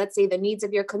 but let's say the needs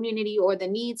of your community or the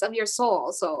needs of your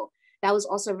soul. So that was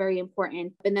also very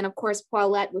important. And then of course,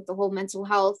 Paulette with the whole mental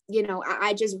health, you know,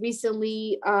 I just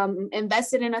recently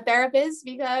invested in a therapist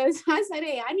because I said,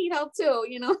 hey, I need help too.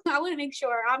 You know, I want to make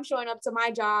sure I'm showing up to my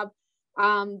job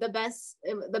the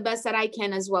best that I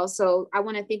can as well. So I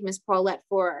want to thank Ms. Paulette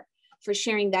for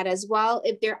sharing that as well.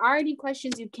 If there are any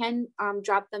questions, you can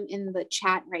drop them in the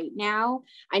chat right now.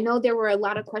 I know there were a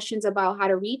lot of questions about how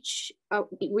to reach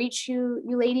you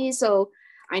ladies. So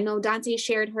I know Dante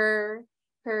shared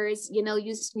hers, you know,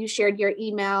 you shared your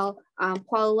email.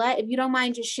 Paulette, if you don't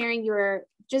mind just sharing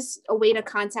just a way to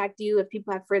contact you if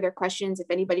people have further questions,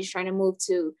 if anybody's trying to move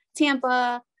to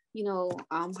Tampa, you know,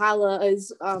 Hala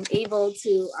is able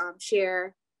to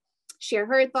share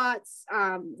her thoughts.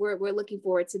 We're looking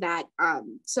forward to that.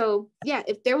 So yeah,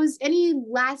 if there was any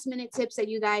last minute tips that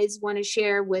you guys want to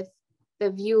share with the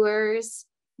viewers,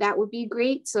 that would be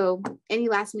great. So any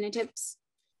last minute tips?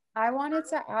 I wanted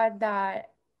to add that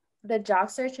the job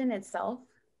search in itself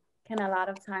can a lot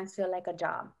of times feel like a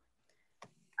job.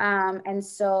 And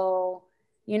so,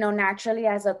 you know, naturally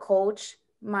as a coach,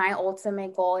 my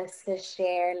ultimate goal is to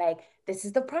share, like, this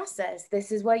is the process,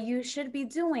 this is what you should be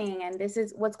doing, and this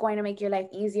is what's going to make your life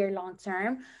easier long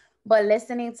term. But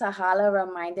listening to Hala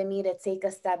reminded me to take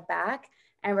a step back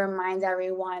and remind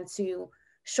everyone to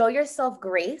show yourself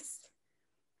grace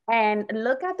and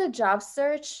look at the job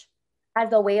search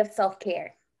as a way of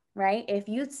self-care, right? If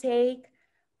you take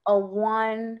a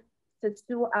 1 to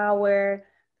 2 hour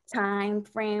time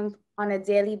frame on a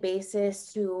daily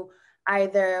basis to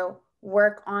either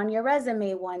work on your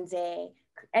resume one day,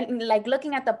 and like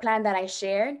looking at the plan that I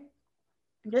shared,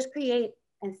 just create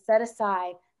and set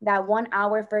aside that 1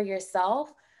 hour for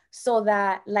yourself, so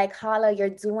that, like Hala, you're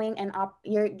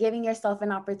giving yourself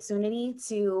an opportunity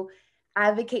to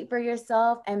advocate for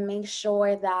yourself and make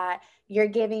sure that you're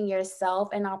giving yourself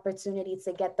an opportunity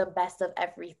to get the best of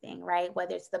everything, right?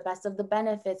 Whether it's the best of the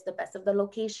benefits, the best of the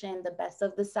location, the best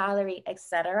of the salary,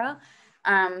 etc.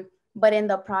 But in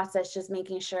the process, just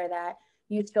making sure that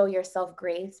you show yourself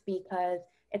grace, because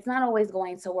it's not always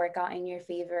going to work out in your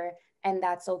favor, and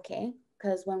that's okay.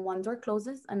 Because when one door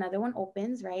closes, another one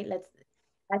opens, right?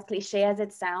 As cliche as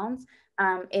it sounds,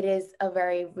 it is a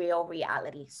very real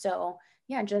reality. So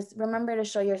yeah, just remember to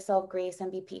show yourself grace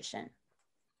and be patient.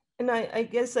 And I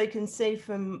guess I can say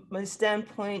from my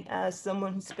standpoint as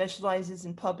someone who specializes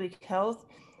in public health,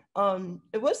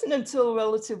 it wasn't until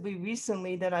relatively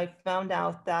recently that I found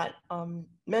out that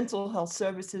mental health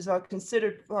services are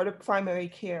considered part of primary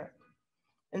care.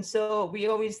 And so we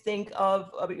always think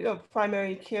of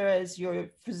primary care as your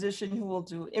physician who will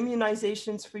do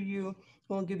immunizations for you,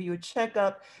 who will give you a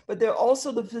checkup, but they're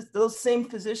also those same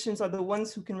physicians are the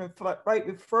ones who can write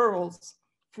referrals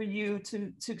for you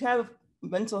to have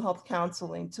mental health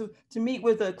counseling, to meet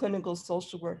with a clinical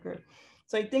social worker.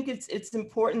 So I think it's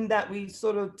important that we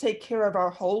sort of take care of our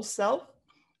whole self.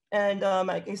 And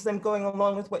I guess I'm going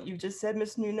along with what you just said,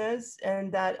 Ms. Nunez,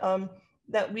 and that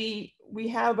that we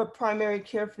have a primary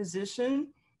care physician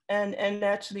and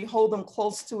actually hold them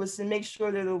close to us and make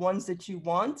sure they're the ones that you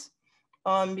want.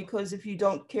 Because if you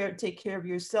don't take care of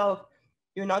yourself,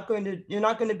 you're not going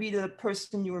to be the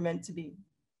person you were meant to be.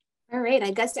 All right,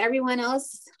 I guess everyone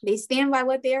else, they stand by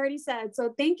what they already said.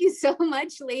 So thank you so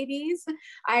much, ladies.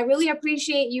 I really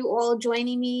appreciate you all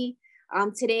joining me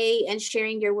today and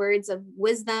sharing your words of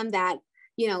wisdom that,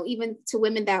 you know, even to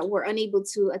women that were unable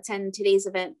to attend today's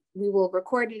event, we will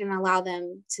record it and allow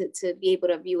them to be able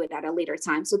to view it at a later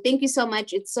time. So thank you so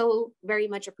much. It's so very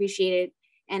much appreciated.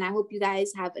 And I hope you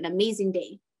guys have an amazing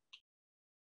day.